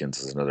Dallas Eakins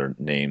is another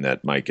name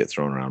that might get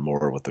thrown around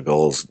more with the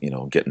Gulls,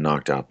 getting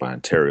knocked out by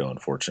Ontario,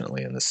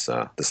 unfortunately, in this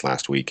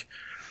last week.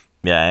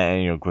 Yeah,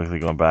 and quickly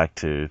going back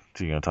to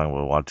talking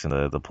about watching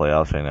the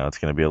playoffs right now, it's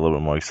going to be a little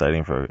bit more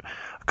exciting for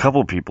a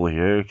couple people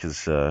here,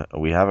 because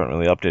we haven't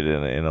really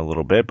updated in a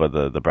little bit, but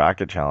the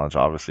bracket challenge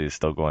obviously is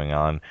still going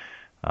on.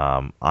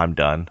 I'm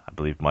done. I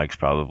believe Mike's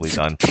probably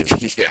done too.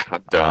 Yeah,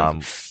 I'm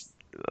done.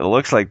 It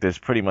looks like there's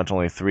pretty much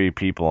only 3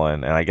 people,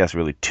 and I guess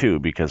really 2,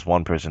 because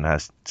one person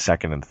has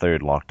second and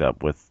third locked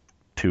up with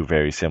 2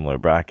 very similar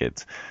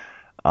brackets.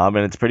 And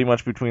it's pretty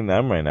much between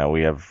them right now.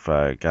 We have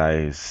a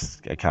guy whose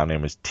account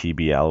name is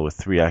TBL with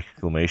 3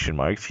 exclamation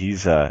marks.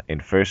 He's in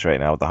first right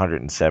now with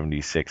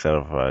 176 out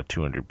of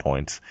 200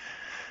 points.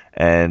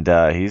 And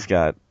he's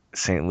got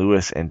St.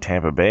 Louis and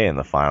Tampa Bay in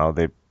the final.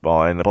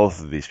 And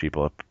both of these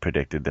people have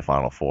predicted the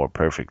Final Four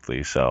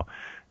perfectly, so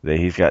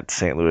he's got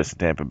St. Louis and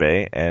Tampa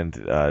Bay, and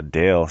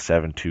Dale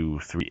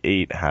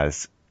 7238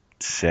 has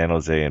San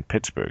Jose and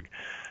Pittsburgh.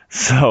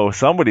 So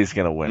somebody's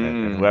gonna win it,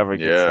 and whoever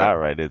gets that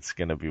right, it's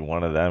gonna be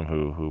one of them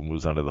who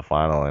moves on to the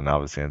final and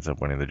obviously ends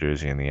up winning the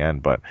jersey in the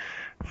end. But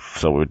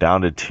so we're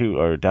down to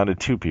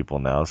 2 people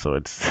now. So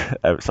it's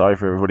sorry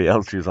for everybody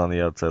else who's on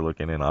the outside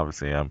looking in.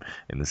 Obviously, I'm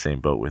in the same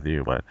boat with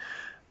you, but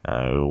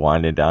we're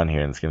winding down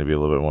here, and it's going to be a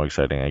little bit more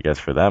exciting, I guess,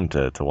 for them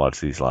to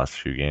watch these last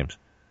few games.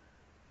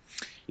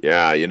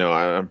 Yeah,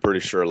 I'm pretty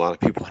sure a lot of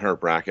people in our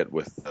bracket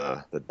with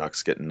the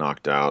Ducks getting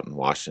knocked out and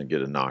Washington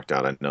getting knocked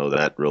out, I know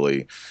that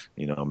really,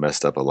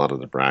 messed up a lot of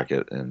the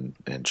bracket and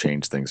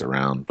changed things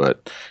around.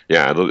 But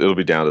yeah, it'll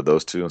be down to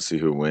those 2 and see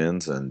who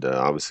wins. And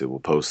obviously we'll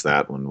post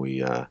that when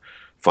we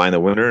find the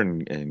winner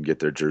and get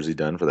their jersey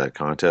done for that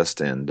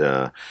contest. And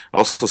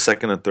also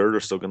second and third are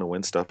still going to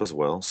win stuff as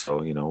well. So,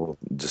 we'll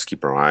just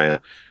keep our eye.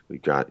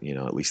 We've got,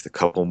 at least a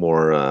couple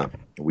more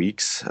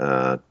weeks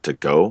to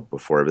go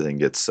before everything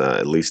gets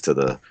at least to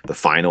the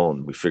final,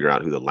 and we figure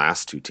out who the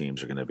last two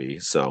teams are going to be.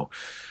 So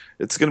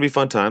it's going to be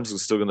fun times. We're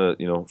still going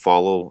to,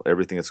 follow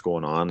everything that's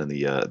going on in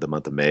the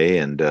month of May.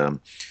 And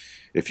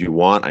if you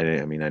want,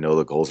 I mean, I know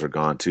the goals are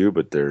gone too,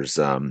 but there's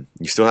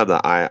you still have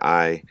the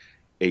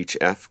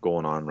IIHF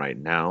going on right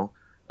now.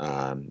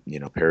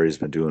 Perry's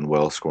been doing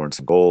well, scoring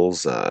some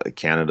goals.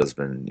 Canada's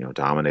been,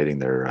 dominating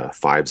their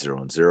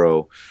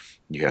 5-0-0.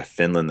 You have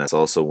Finland that's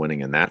also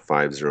winning in that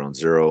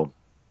 5-0-0.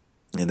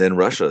 And then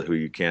Russia, who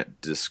you can't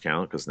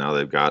discount because now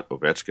they've got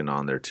Ovechkin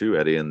on there too,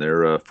 Eddie, and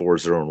they're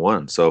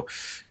 4-0-1. So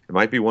it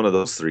might be one of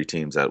those three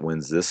teams that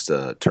wins this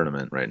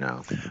tournament right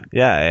now.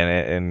 Yeah,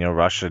 and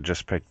Russia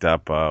just picked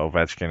up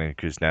Ovechkin and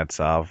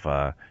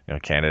Kuznetsov.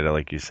 Canada,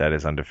 like you said,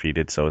 is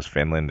undefeated. So is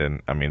Finland,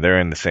 and I mean they're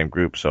in the same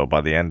group. So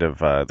by the end of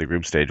the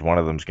group stage, one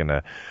of them's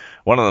gonna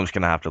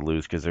have to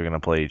lose because they're gonna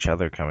play each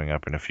other coming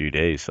up in a few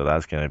days. So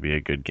that's gonna be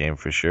a good game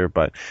for sure.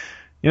 But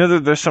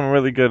there's some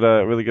really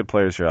good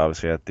players here,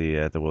 obviously at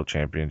the World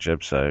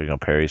Championships.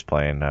 Perry's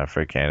playing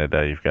for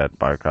Canada. You've got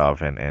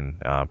Barkov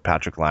and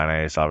Patrick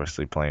Laine is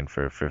obviously playing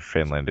for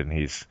Finland, and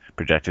he's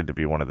projected to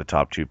be one of the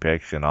top two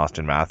picks. And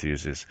Austin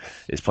Matthews is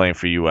playing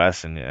for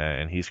US,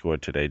 and he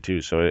scored today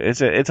too. So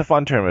it's a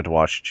fun tournament to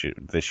watch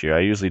this year. I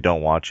usually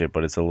don't watch it,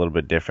 but it's a little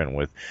bit different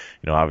with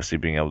obviously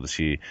being able to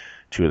see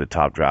two of the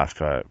top draft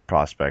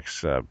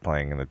prospects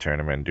playing in the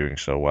tournament and doing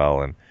so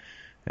well. And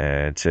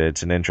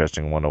it's an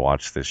interesting one to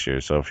watch this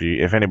year. So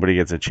if anybody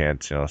gets a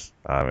chance,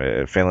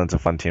 Finland's a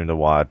fun team to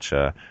watch.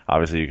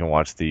 Obviously, you can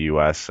watch the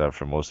U.S.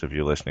 For most of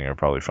you listening are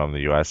probably from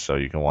the U.S., so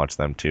you can watch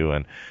them too.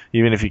 And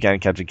even if you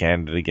can't catch a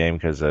Canada game,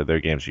 because their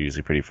games are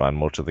usually pretty fun.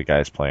 Most of the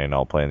guys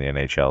all play in the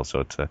NHL, so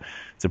it's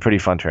a pretty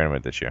fun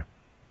tournament this year.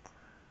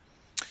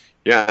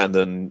 Yeah, and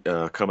then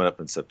coming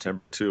up in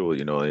September too,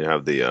 you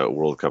have the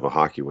World Cup of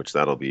Hockey, which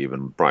that'll be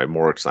even probably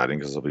more exciting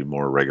because there'll be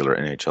more regular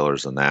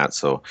NHLers than that.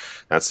 So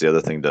that's the other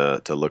thing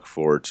to look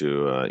forward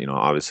to.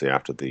 Obviously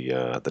after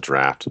the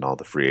draft and all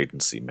the free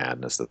agency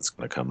madness that's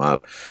going to come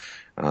up.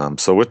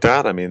 So with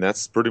that, I mean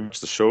that's pretty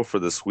much the show for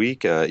this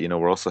week.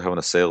 We're also having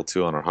a sale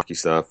too on our hockey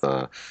stuff.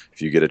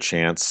 If you get a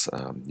chance,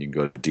 you can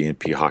go to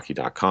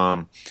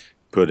dnphockey.com,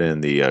 put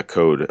in the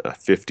code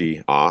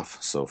 50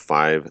 off, so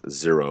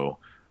 50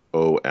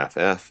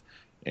 OFF,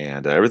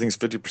 and everything's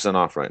 50%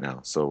 off right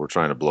now. So we're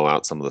trying to blow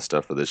out some of the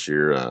stuff for this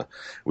year.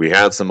 We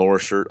had some more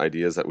shirt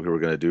ideas that we were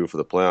going to do for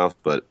the playoffs,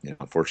 but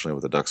unfortunately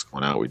with the Ducks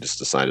going out, we just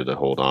decided to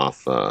hold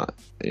off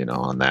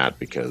on that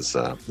because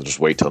we'll just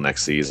wait till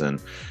next season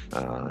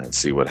and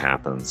see what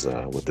happens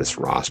with this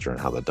roster and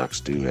how the Ducks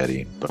do,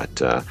 Eddie.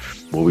 But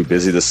we'll be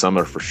busy this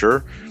summer for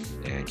sure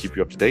and keep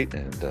you up to date,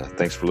 and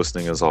thanks for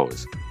listening as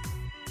always.